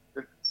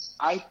if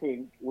I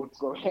think what's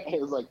going to happen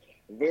is like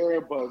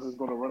their buzz is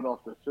going to run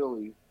off to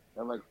Philly,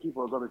 and like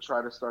people are going to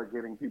try to start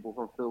getting people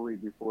from Philly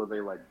before they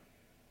like,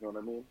 you know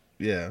what I mean?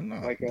 Yeah, no.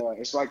 Like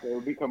it's like it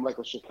would become like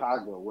a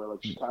Chicago, where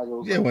like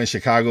Chicago's when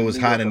Chicago was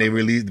hot and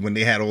when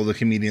they had all the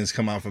comedians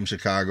come out from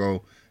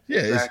Chicago. Yeah,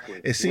 exactly.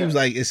 It seems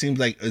like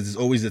it's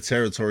always the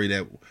territory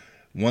that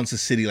once a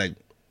city like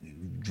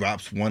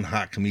drops one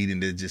hot comedian,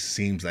 that just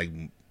seems like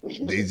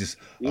they just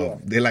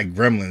they're like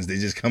gremlins. They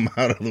just come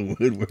out of the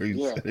woodwork.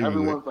 Yeah,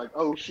 everyone's like,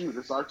 oh shoot,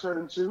 it's our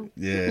turn too.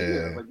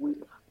 Yeah, like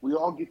we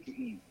all get to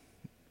eat.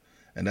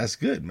 And that's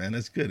good, man.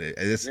 That's good.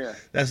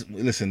 That's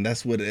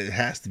what it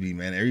has to be,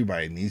 man.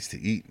 Everybody needs to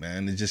eat,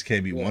 man. It just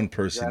can't be one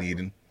person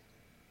eating.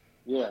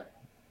 Yeah.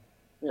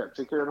 Yeah,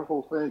 take care of the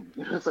whole thing.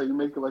 It's like you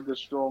make it like a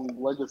strong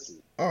legacy.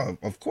 Oh,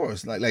 of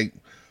course. Like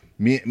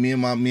me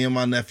and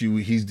my nephew,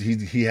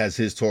 he has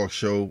his talk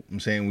show.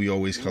 I'm saying we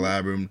always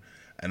collaborate,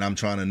 and I'm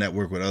trying to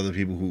network with other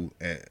people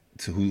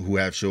who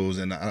have shows,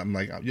 and I'm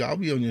like, yo, I'll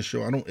be on your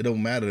show. It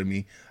don't matter to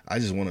me. I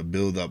just want to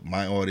build up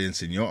my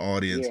audience and your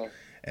audience. Yeah.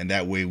 And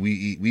that way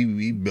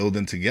we build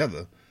them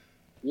together.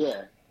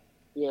 Yeah.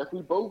 Yeah, if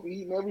we both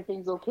eat and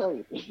everything's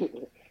okay.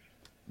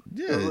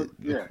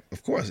 Yeah.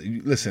 Of course.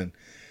 Listen,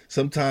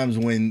 sometimes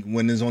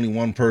when there's only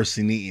one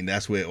person eating,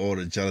 that's where all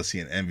the jealousy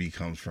and envy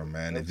comes from,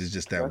 man. If it's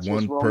just that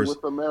one person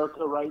with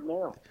America right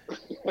now.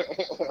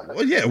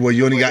 Well, yeah. Well,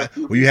 you only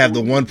you have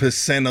the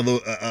 1% of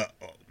the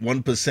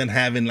 1%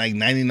 having like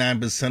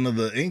 99% of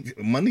the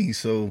money.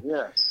 So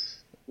yeah.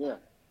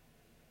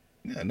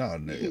 Yeah, no,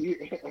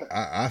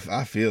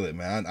 I feel it,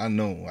 man. I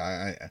know,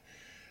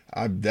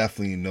 I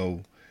definitely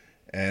know,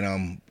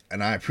 and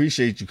I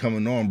appreciate you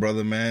coming on,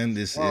 brother, man.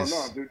 No,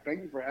 dude,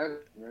 thank you for having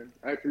me, man.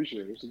 I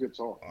appreciate it. It's a good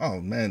talk. Oh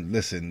man,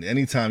 listen,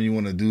 anytime you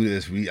want to do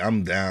this,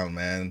 I'm down,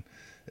 man.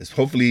 It's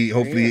hopefully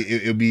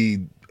it'll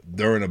be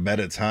during a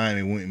better time.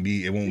 It won't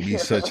be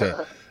such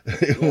a.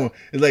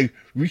 It's like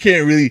we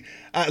can't really.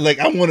 I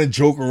want to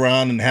joke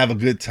around and have a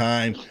good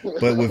time,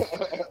 but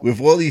with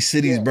all these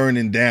cities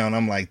burning down,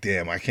 I'm like,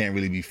 damn, I can't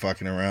really be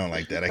fucking around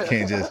like that. I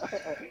can't just.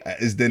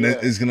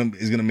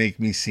 It's gonna make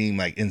me seem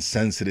like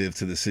insensitive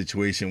to the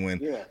situation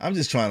when I'm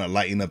just trying to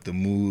lighten up the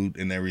mood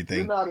and everything.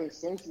 You're not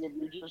insensitive.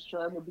 You're just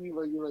trying to be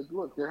like, you're like,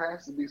 look, there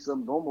has to be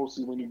some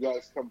normalcy when you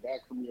guys come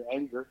back from your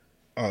anger.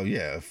 Oh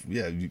yeah.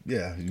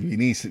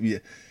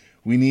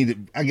 We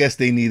needed. I guess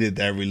they needed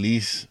that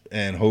release,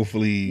 and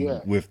hopefully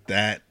with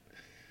that,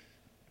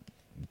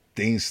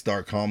 things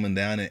start calming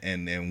down,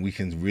 and we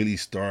can really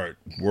start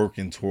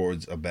working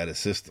towards a better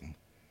system.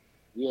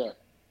 Yeah.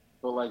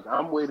 So like,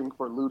 I'm waiting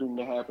for looting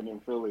to happen in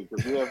Philly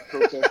because we have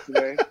protests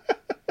today.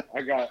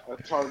 I got a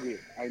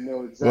target. I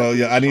know exactly. Well,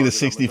 yeah, I need a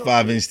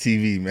 65-inch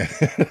TV, man.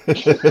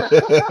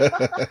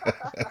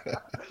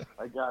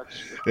 I got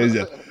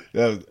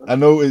you. I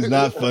know it's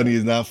not funny.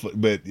 It's not,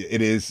 but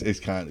it is. It's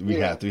kind of. We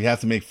have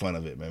to make fun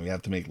of it, man. We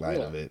have to make light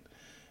of it,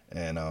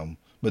 And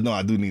but no,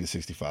 I do need a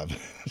 65.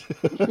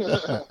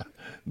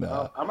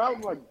 Nah. I'm out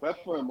in like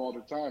Bethlehem all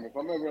the time. If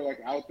I'm ever like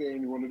out there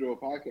and you want to do a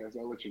podcast,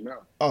 I'll let you know.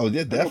 Oh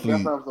yeah, I know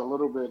definitely. Bethlehem's a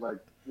little bit like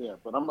yeah,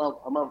 but I'm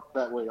out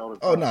that way all the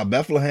Oh time. no,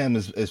 Bethlehem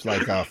is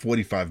like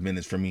 45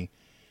 minutes for me.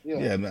 Yeah,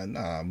 Yeah, man.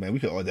 Nah, man. We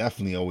could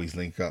definitely always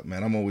link up,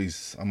 man. I'm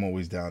always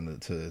down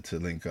to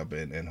link up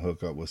and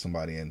hook up with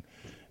somebody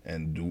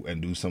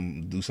and do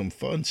some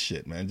fun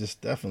shit, man.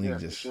 Just definitely yeah,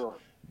 for just sure.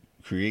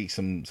 create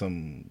some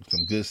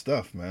good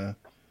stuff, man.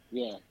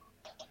 Yeah,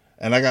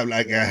 And I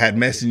had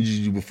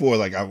messaged you before,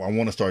 like I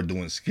want to start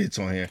doing skits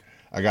on here.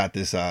 I got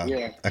this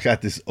yeah. I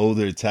got this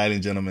older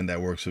Italian gentleman that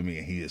works for me,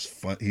 and he is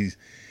fun.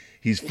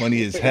 He's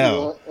funny as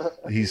hell.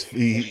 Yeah.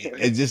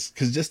 It just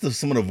because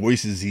some of the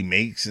voices he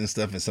makes and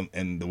stuff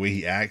and the way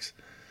he acts.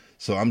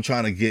 So I'm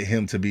trying to get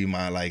him to be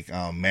my like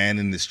man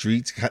in the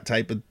streets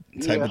type of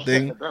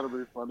thing. That'll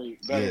be funny.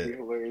 That'll be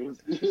hilarious.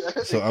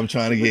 So I'm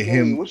trying to Like, get hey,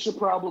 him. what's your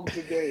problem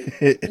today?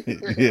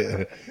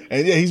 Yeah,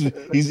 and yeah,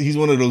 he's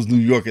one of those New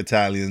York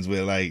Italians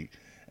where like,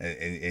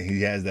 and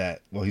he has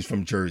that. Well, he's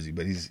from Jersey,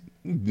 but he's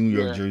New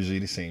York, Yeah. Jersey,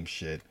 the same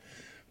shit.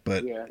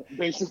 But Yeah,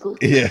 basically.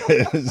 yeah,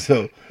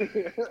 so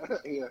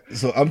Yeah,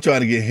 I'm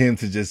trying to get him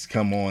to just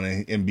come on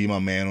and be my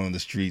man on the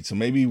street. So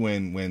maybe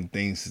when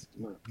things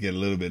get a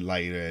little bit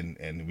lighter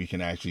and we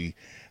can I can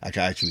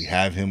actually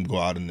have him go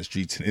out in the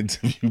streets and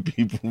interview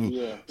people,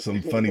 Yeah.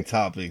 some funny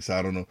topics.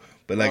 I don't know,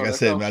 but like Oh, I that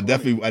said, man,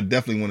 sounds funny. I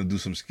definitely want to do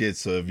some skits.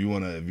 So if you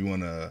wanna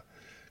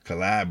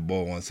collab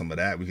on some of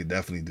that, we could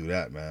definitely do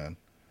that, man.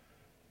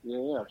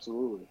 Yeah,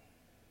 absolutely.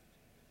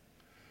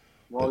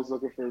 I'm always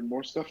looking for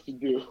more stuff to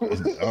do.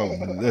 Oh,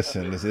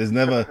 listen, it's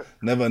never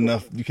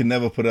enough. You can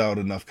never put out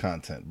enough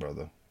content,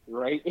 brother.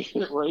 Right?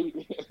 Right?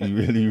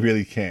 You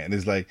really can't.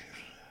 It's like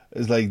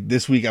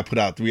this week I put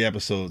out 3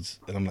 episodes,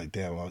 and I'm like,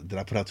 damn, did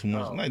I put out too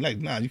much? Oh. Like,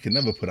 nah, you can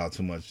never put out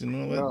too much. You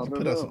know what? No, You no,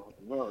 put out some,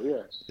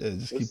 yeah. just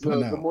It's keep putting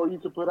the out. more you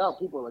can put out,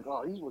 people are like,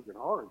 oh, he's working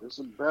hard. It's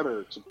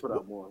better to put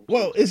out more.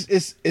 Well,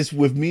 it's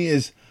with me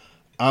is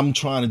I'm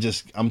trying to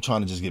just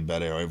get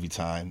better every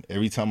time.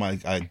 Every time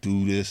I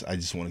do this, I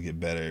just want to get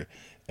better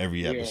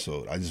every Yeah.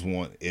 episode. I just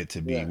want it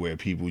to be Yeah. where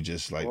people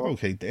just like, Well-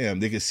 okay, damn,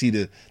 they can see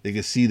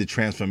the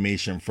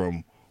transformation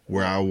from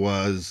where I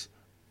was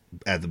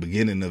at the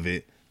beginning of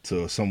it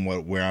to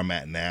somewhat where I'm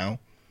at now.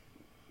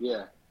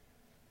 Yeah.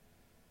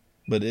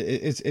 But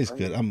it's Right.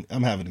 good.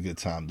 I'm having a good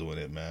time doing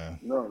it, man.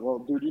 No, well,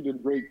 dude, you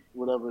did great.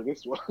 Whatever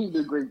this one, you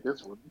did great.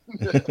 This one.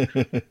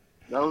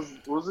 That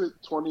was it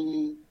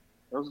 20?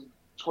 That was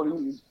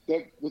 20.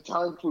 The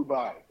time flew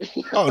by.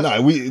 Oh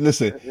no, we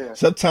listen. Yeah.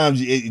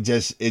 Sometimes it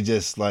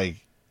just like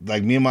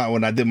me and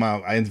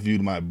I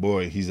interviewed my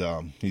boy. He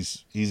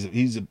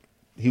was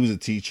a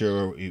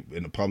teacher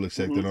in the public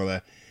sector and all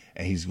that,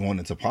 and he's going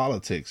into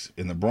politics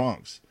in the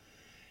Bronx.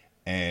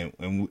 And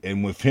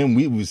with him,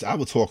 I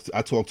talked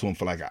to him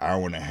for like an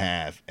hour and a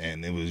half,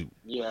 and it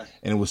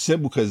was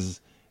simple because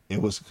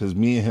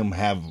me and him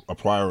have a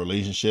prior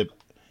relationship,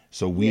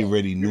 so we Yeah,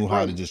 already knew you're how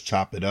to friends. just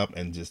chop it up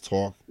and just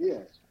talk. Yeah.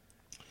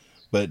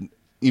 But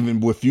even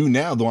with you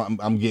now, though,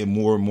 I'm getting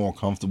more and more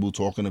comfortable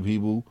talking to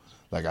people.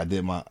 Like I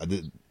did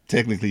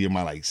technically in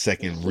my like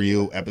second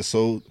real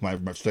episode, my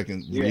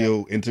second Yeah.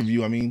 real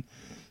interview. I mean,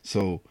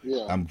 so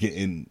Yeah. I'm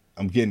getting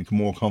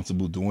more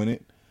comfortable doing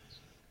it.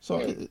 So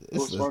Yeah. It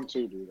was fun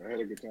too, dude. I had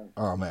a good time.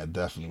 oh man,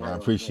 definitely, man. I Oh,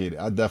 appreciate it.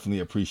 I definitely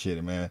appreciate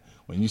it, man.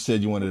 When you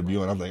said you wanted to be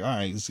on, I was like, all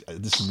right,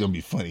 this is gonna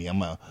be funny. I'm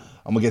gonna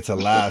get to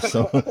laugh.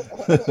 So,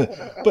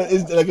 but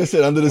it's, like I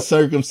said, under the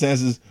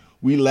circumstances,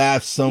 we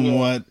laughed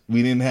somewhat.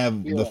 We didn't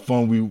have the Yeah.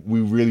 fun we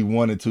really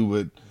wanted to,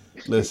 but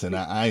listen,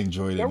 I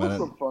enjoyed it, That was man.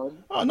 some fun.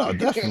 Oh no,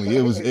 definitely,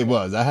 it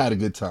was. I had a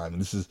good time.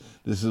 This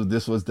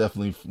was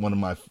definitely one of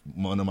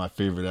my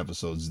favorite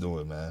episodes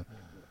doing, man.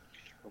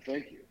 Well,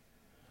 thank you.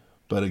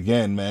 But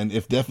again, man,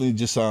 if definitely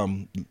just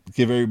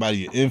give everybody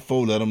your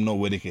info, let them know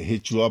where they can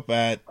hit you up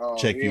at,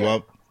 check you Yeah.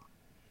 up.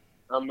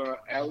 I'm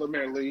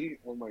Lemare Lee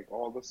on like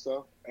all the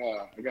stuff.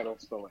 I gotta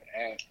spell it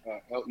at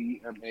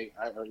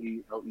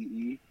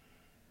LEMAIRELEE.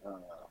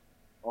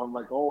 On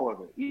like all of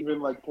it, even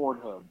like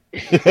Pornhub. I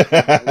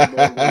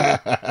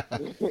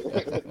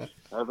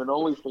have an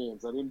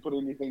OnlyFans. I didn't put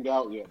anything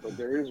out yet, but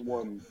there is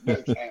one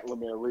that's at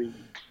Lemare Lee.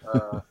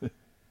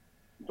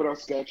 Put out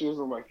sketches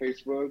on my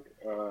Facebook,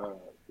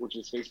 which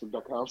is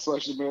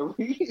facebook.com/Lemare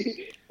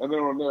Lee. And then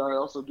on there, I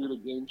also do the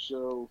game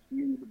show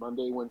feed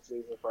Monday,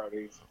 Wednesdays, and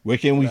Fridays. Where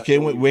can we That's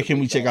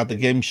check out the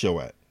game show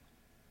at?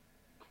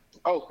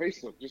 Oh,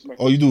 Facebook. Just my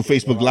Oh, you do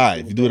Facebook. Facebook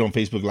Live. You do it on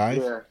Facebook Live?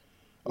 Yeah.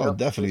 Oh, Yep,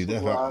 definitely,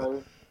 Facebook definitely.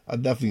 Live.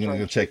 I'm definitely gonna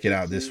go check it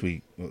out this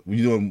week.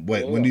 You doing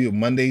what? Yeah. When do you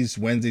Mondays,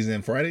 Wednesdays,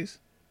 and Fridays?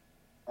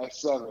 At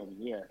 7,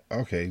 yeah.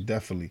 Okay,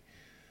 definitely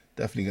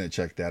gonna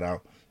check that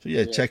out. So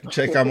yeah,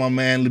 check out my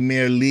man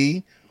Lemare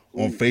Lee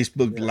on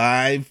Facebook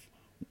Live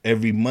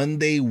every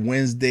Monday,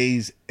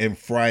 Wednesdays, and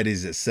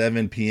Fridays at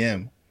 7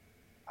 p.m.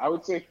 I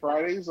would say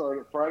Fridays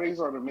are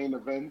the main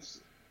events.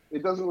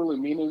 It doesn't really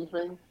mean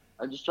anything.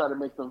 I just try to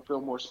make them feel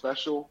more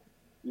special,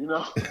 you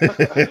know.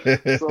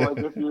 So like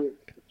if you're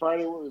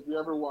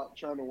ever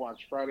trying to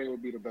watch, Friday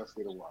would be the best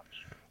day to watch.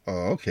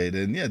 Oh, okay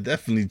then. Yeah,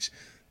 definitely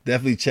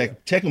Definitely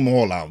check them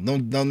all out. No,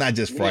 not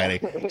just Friday.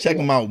 Yeah. Check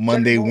them out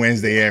Monday, Check 'em all.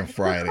 Wednesday, and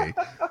Friday.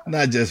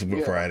 Not just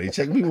Yeah. Friday.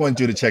 We want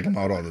you to check them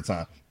out all the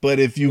time. But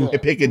if you Yeah,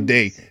 pick a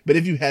day, please. but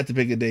if you had to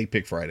pick a day,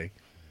 pick Friday.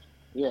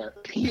 Yeah.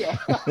 Yeah.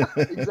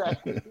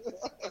 Exactly.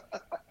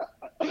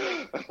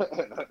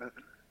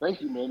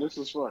 Thank you, man. This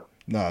was fun.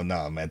 No,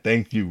 man.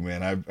 Thank you,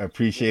 man. I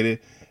appreciate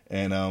it.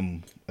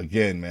 And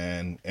again,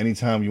 man,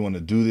 anytime you want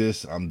to do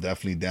this, I'm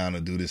definitely down to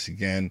do this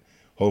again.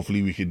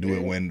 Hopefully, we can do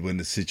it Yeah. when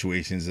the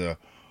situations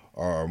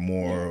are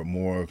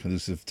more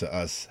conducive to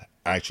us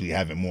actually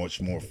having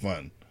much more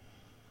fun.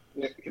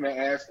 Yeah. Can I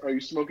ask, are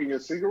you smoking a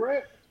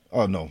cigarette?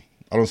 Oh no,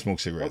 I don't smoke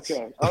cigarettes.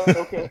 Okay.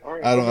 Okay. All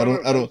right. I Oh,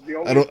 don't. I no, don't. no. I That's don't. the I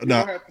only. don't. You No.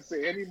 don't have to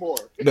say any more.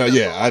 No.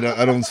 Yeah.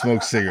 I don't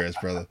smoke cigarettes,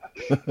 brother.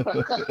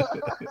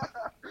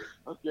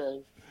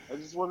 Okay. I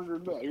just wanted to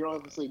know. You don't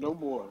have to say no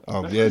more.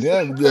 Oh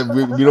yeah.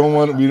 We don't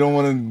want. We don't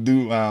want to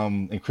do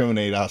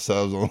incriminate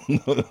ourselves on.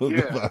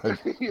 Yeah.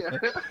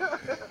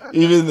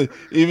 Yeah.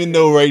 Even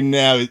though right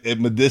now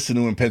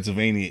medicinal in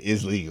Pennsylvania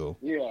is legal.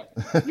 Yeah.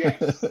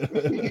 Yes.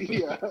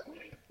 Yeah.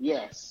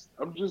 Yes.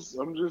 I'm just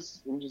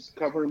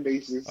covering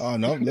bases. Oh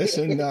no,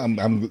 listen, no,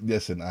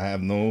 listen. I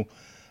have no.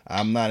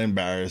 I'm not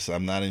embarrassed.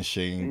 I'm not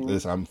ashamed.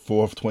 Listen, I'm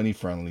 420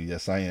 friendly.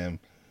 Yes, I am.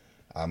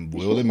 I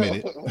will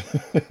admit it.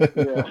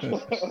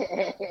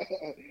 Yeah.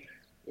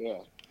 Yeah.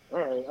 All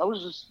right. I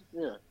was just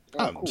cool.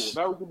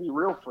 Now we can be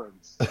real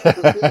friends.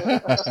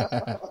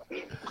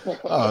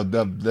 Oh,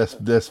 that's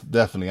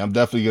definitely. I'm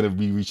definitely gonna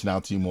be reaching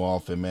out to you more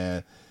often,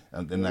 man.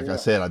 And like I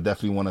said, I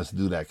definitely want us to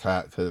do that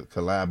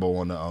collab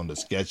on the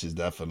sketches,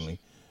 definitely.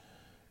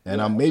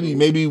 And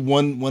maybe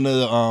one of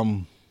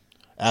the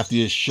after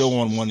your show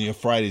on one of your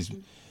Fridays,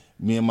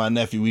 me and my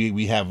nephew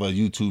we have a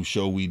YouTube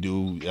show we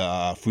do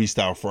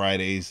Freestyle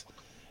Fridays,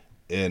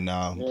 and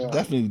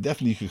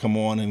definitely you could come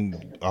on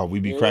and we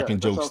be cracking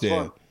jokes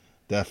there. Fun.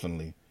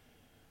 Definitely.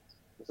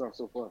 That sounds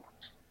so fun.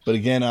 But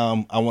again,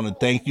 I want to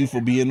thank you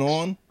for being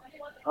on.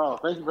 Oh,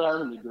 thank you for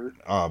having me, dude.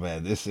 Oh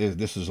man, this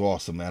is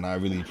awesome, man. I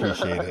really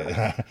appreciate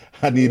it.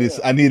 I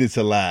needed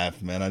to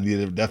laugh, man.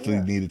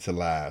 Definitely needed to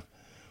laugh.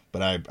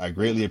 But I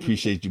greatly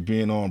appreciate you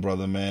being on,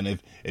 brother, man.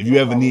 If you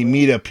ever need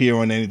me to appear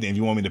on anything, if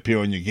you want me to appear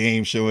on your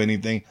game show or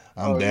anything,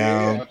 I'm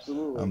down. Yeah,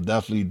 absolutely. I'm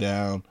definitely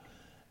down.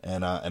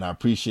 And I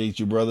appreciate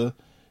you, brother.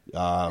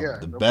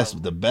 The best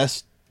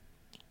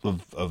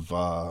of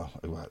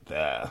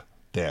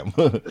damn.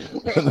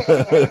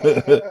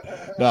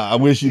 Nah, I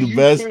wish you the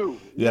best. Too.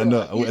 Yeah,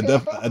 no,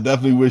 I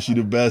definitely wish you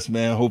the best,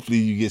 man. Hopefully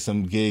you get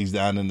some gigs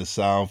down in the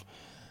South.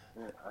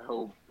 Yeah, I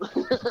hope.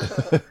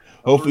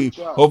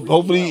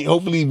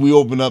 Hopefully we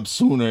open up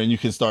sooner and you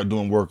can start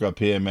doing work up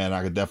here, man.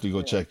 I could definitely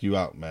go check you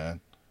out, man.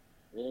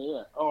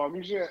 Yeah. Oh, I'm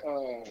usually at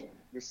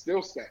the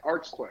Still Stack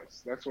Arts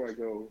Quest. That's where I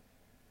go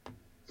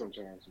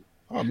sometimes.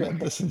 Oh man,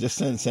 listen, just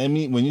send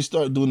me when you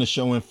start doing the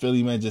show in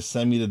Philly, man. Just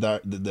send me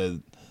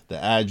the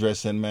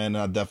address, and man,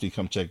 I'll definitely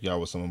come check you out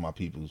with some of my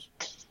peoples.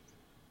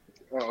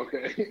 Oh,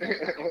 okay.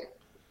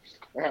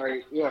 All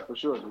right, yeah, for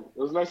sure. Dude. It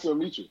was nice to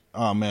meet you.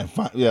 Oh man,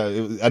 fine.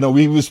 Yeah, I know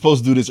we were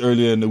supposed to do this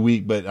earlier in the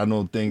week, but I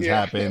know things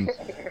happen.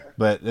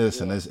 But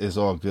listen, it's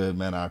all good,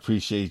 man. I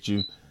appreciate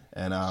you,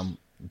 and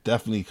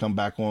definitely come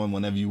back on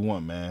whenever you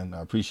want, man.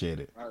 I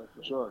appreciate it. All right,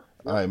 for sure.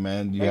 All right,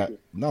 man.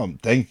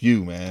 Thank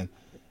You, man.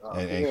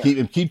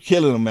 And keep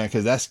killing them, man,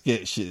 because that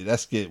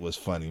skit was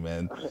funny,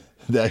 man.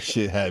 That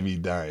shit had me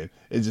dying.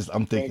 It's just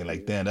I'm thinking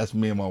like, damn, that's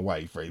me and my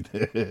wife right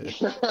there.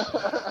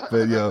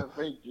 But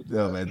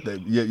man,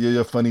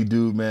 you're a funny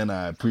dude, man.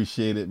 I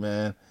appreciate it,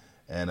 man.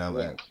 And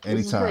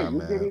anytime,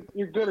 man.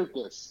 You're good at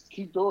this.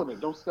 Keep doing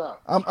it. Don't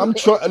stop. I'm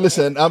trying.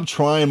 Listen, I'm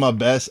trying my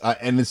best.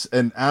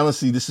 And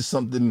honestly, this is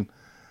something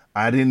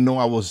I didn't know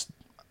I was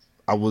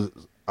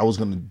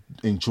gonna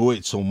enjoy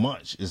it so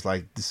much. It's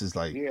like this is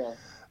like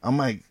I'm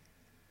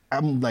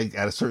like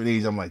at a certain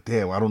age, I'm like,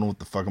 damn, I don't know what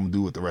the fuck I'm gonna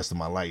do with the rest of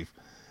my life.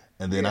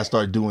 And then I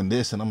start doing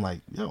this, and I'm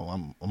like, yo,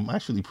 I'm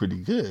actually pretty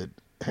good.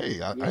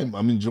 Hey,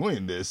 I'm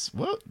enjoying this.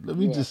 Well, let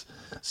me just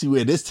see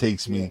where this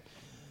takes me.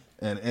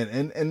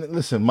 And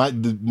listen,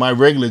 my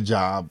regular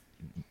job,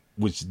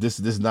 which this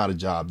is not a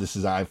job. This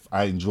is I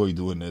enjoy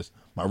doing this.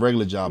 My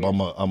regular job,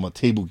 I'm a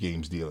table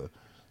games dealer,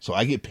 so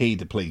I get paid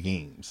to play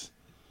games.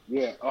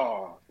 Yeah.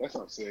 Oh, that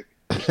sounds sick.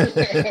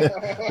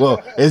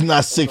 Well, it's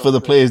not sick for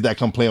the players that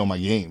come play on my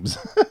games.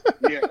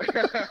 Yeah.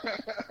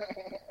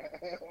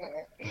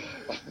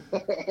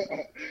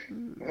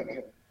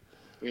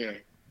 Yeah.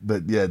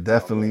 But yeah,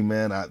 definitely,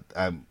 man. I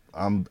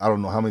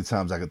don't know how many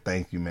times I could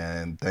thank you,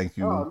 man. Thank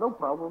you. Oh, no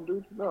problem,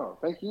 dude. No,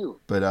 thank you.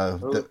 But I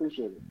really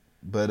appreciate it.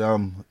 But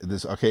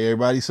this okay,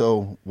 everybody.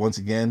 So once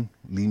again,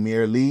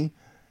 Lemire Lee,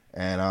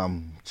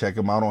 and check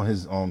him out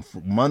on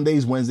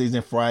Mondays, Wednesdays,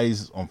 and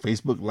Fridays on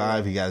Facebook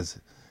Live. He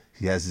has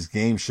his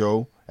game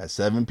show at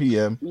 7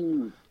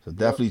 p.m. So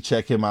definitely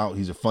check him out.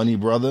 He's a funny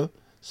brother.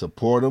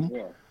 Support him.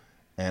 Yeah.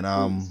 And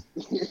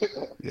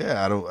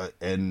yeah,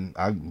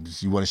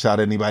 you want to shout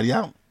anybody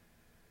out?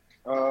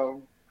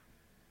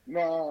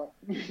 Nah.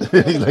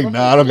 He's like,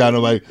 nah, I don't got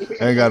nobody.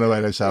 I ain't got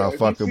nobody to shout out.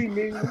 Fuck him.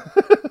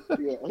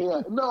 Yeah,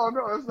 Yeah. No,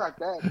 it's not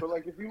that. But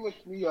like, if you look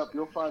me up,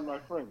 you'll find my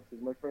friends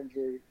because my friends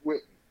are with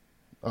me.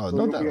 Oh, So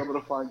no you'll doubt. be able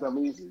to find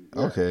them easy.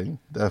 Yeah. Okay,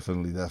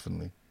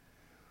 definitely.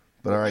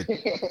 But all right.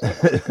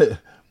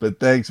 But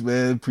thanks,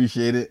 man.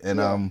 Appreciate it. And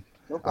No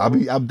I'll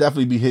problem.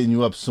 definitely be hitting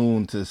you up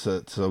soon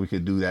so we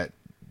could do that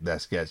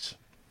sketch.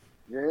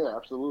 Yeah,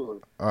 absolutely.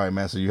 All right,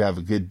 man. So you have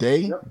a good day.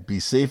 Yep. Be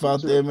safe You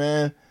out too. there,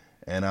 man.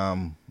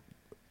 And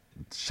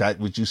chat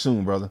with you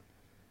soon, brother.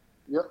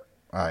 Yep.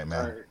 All right,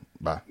 man. All right.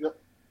 Bye. Yep.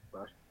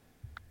 Bye.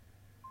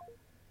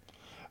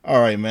 All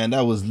right, man.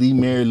 That was Lee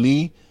Mayer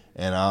Lee,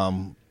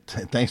 and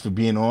thanks for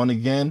being on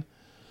again.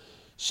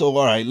 So,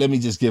 all right, let me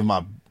just give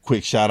my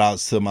quick shout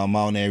outs to my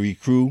Mount Airy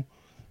crew.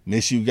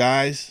 Miss you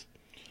guys.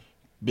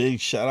 Big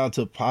shout out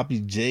to Poppy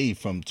J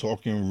from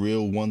Talking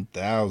Real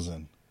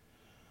 1000.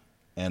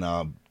 And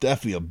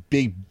definitely a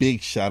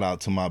big shout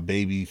out to my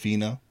baby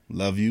Fina.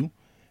 Love you.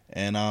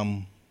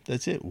 And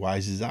that's it.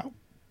 Wise is out.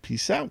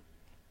 Peace out.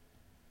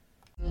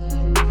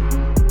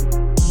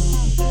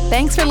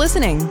 Thanks for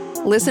listening.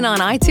 Listen on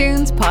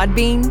iTunes,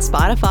 Podbean,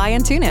 Spotify,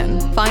 and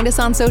TuneIn. Find us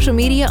on social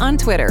media on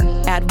Twitter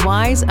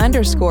 @wise_b_blunt,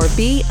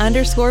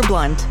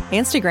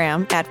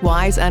 Instagram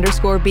 @wise_b_blunt,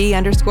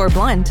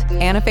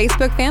 and a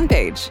Facebook fan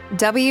page,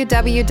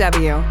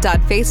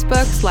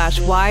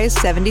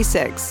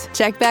 www.facebook.com/wise76.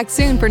 Check back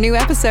soon for new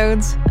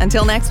episodes.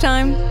 Until next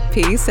time,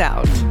 peace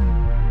out.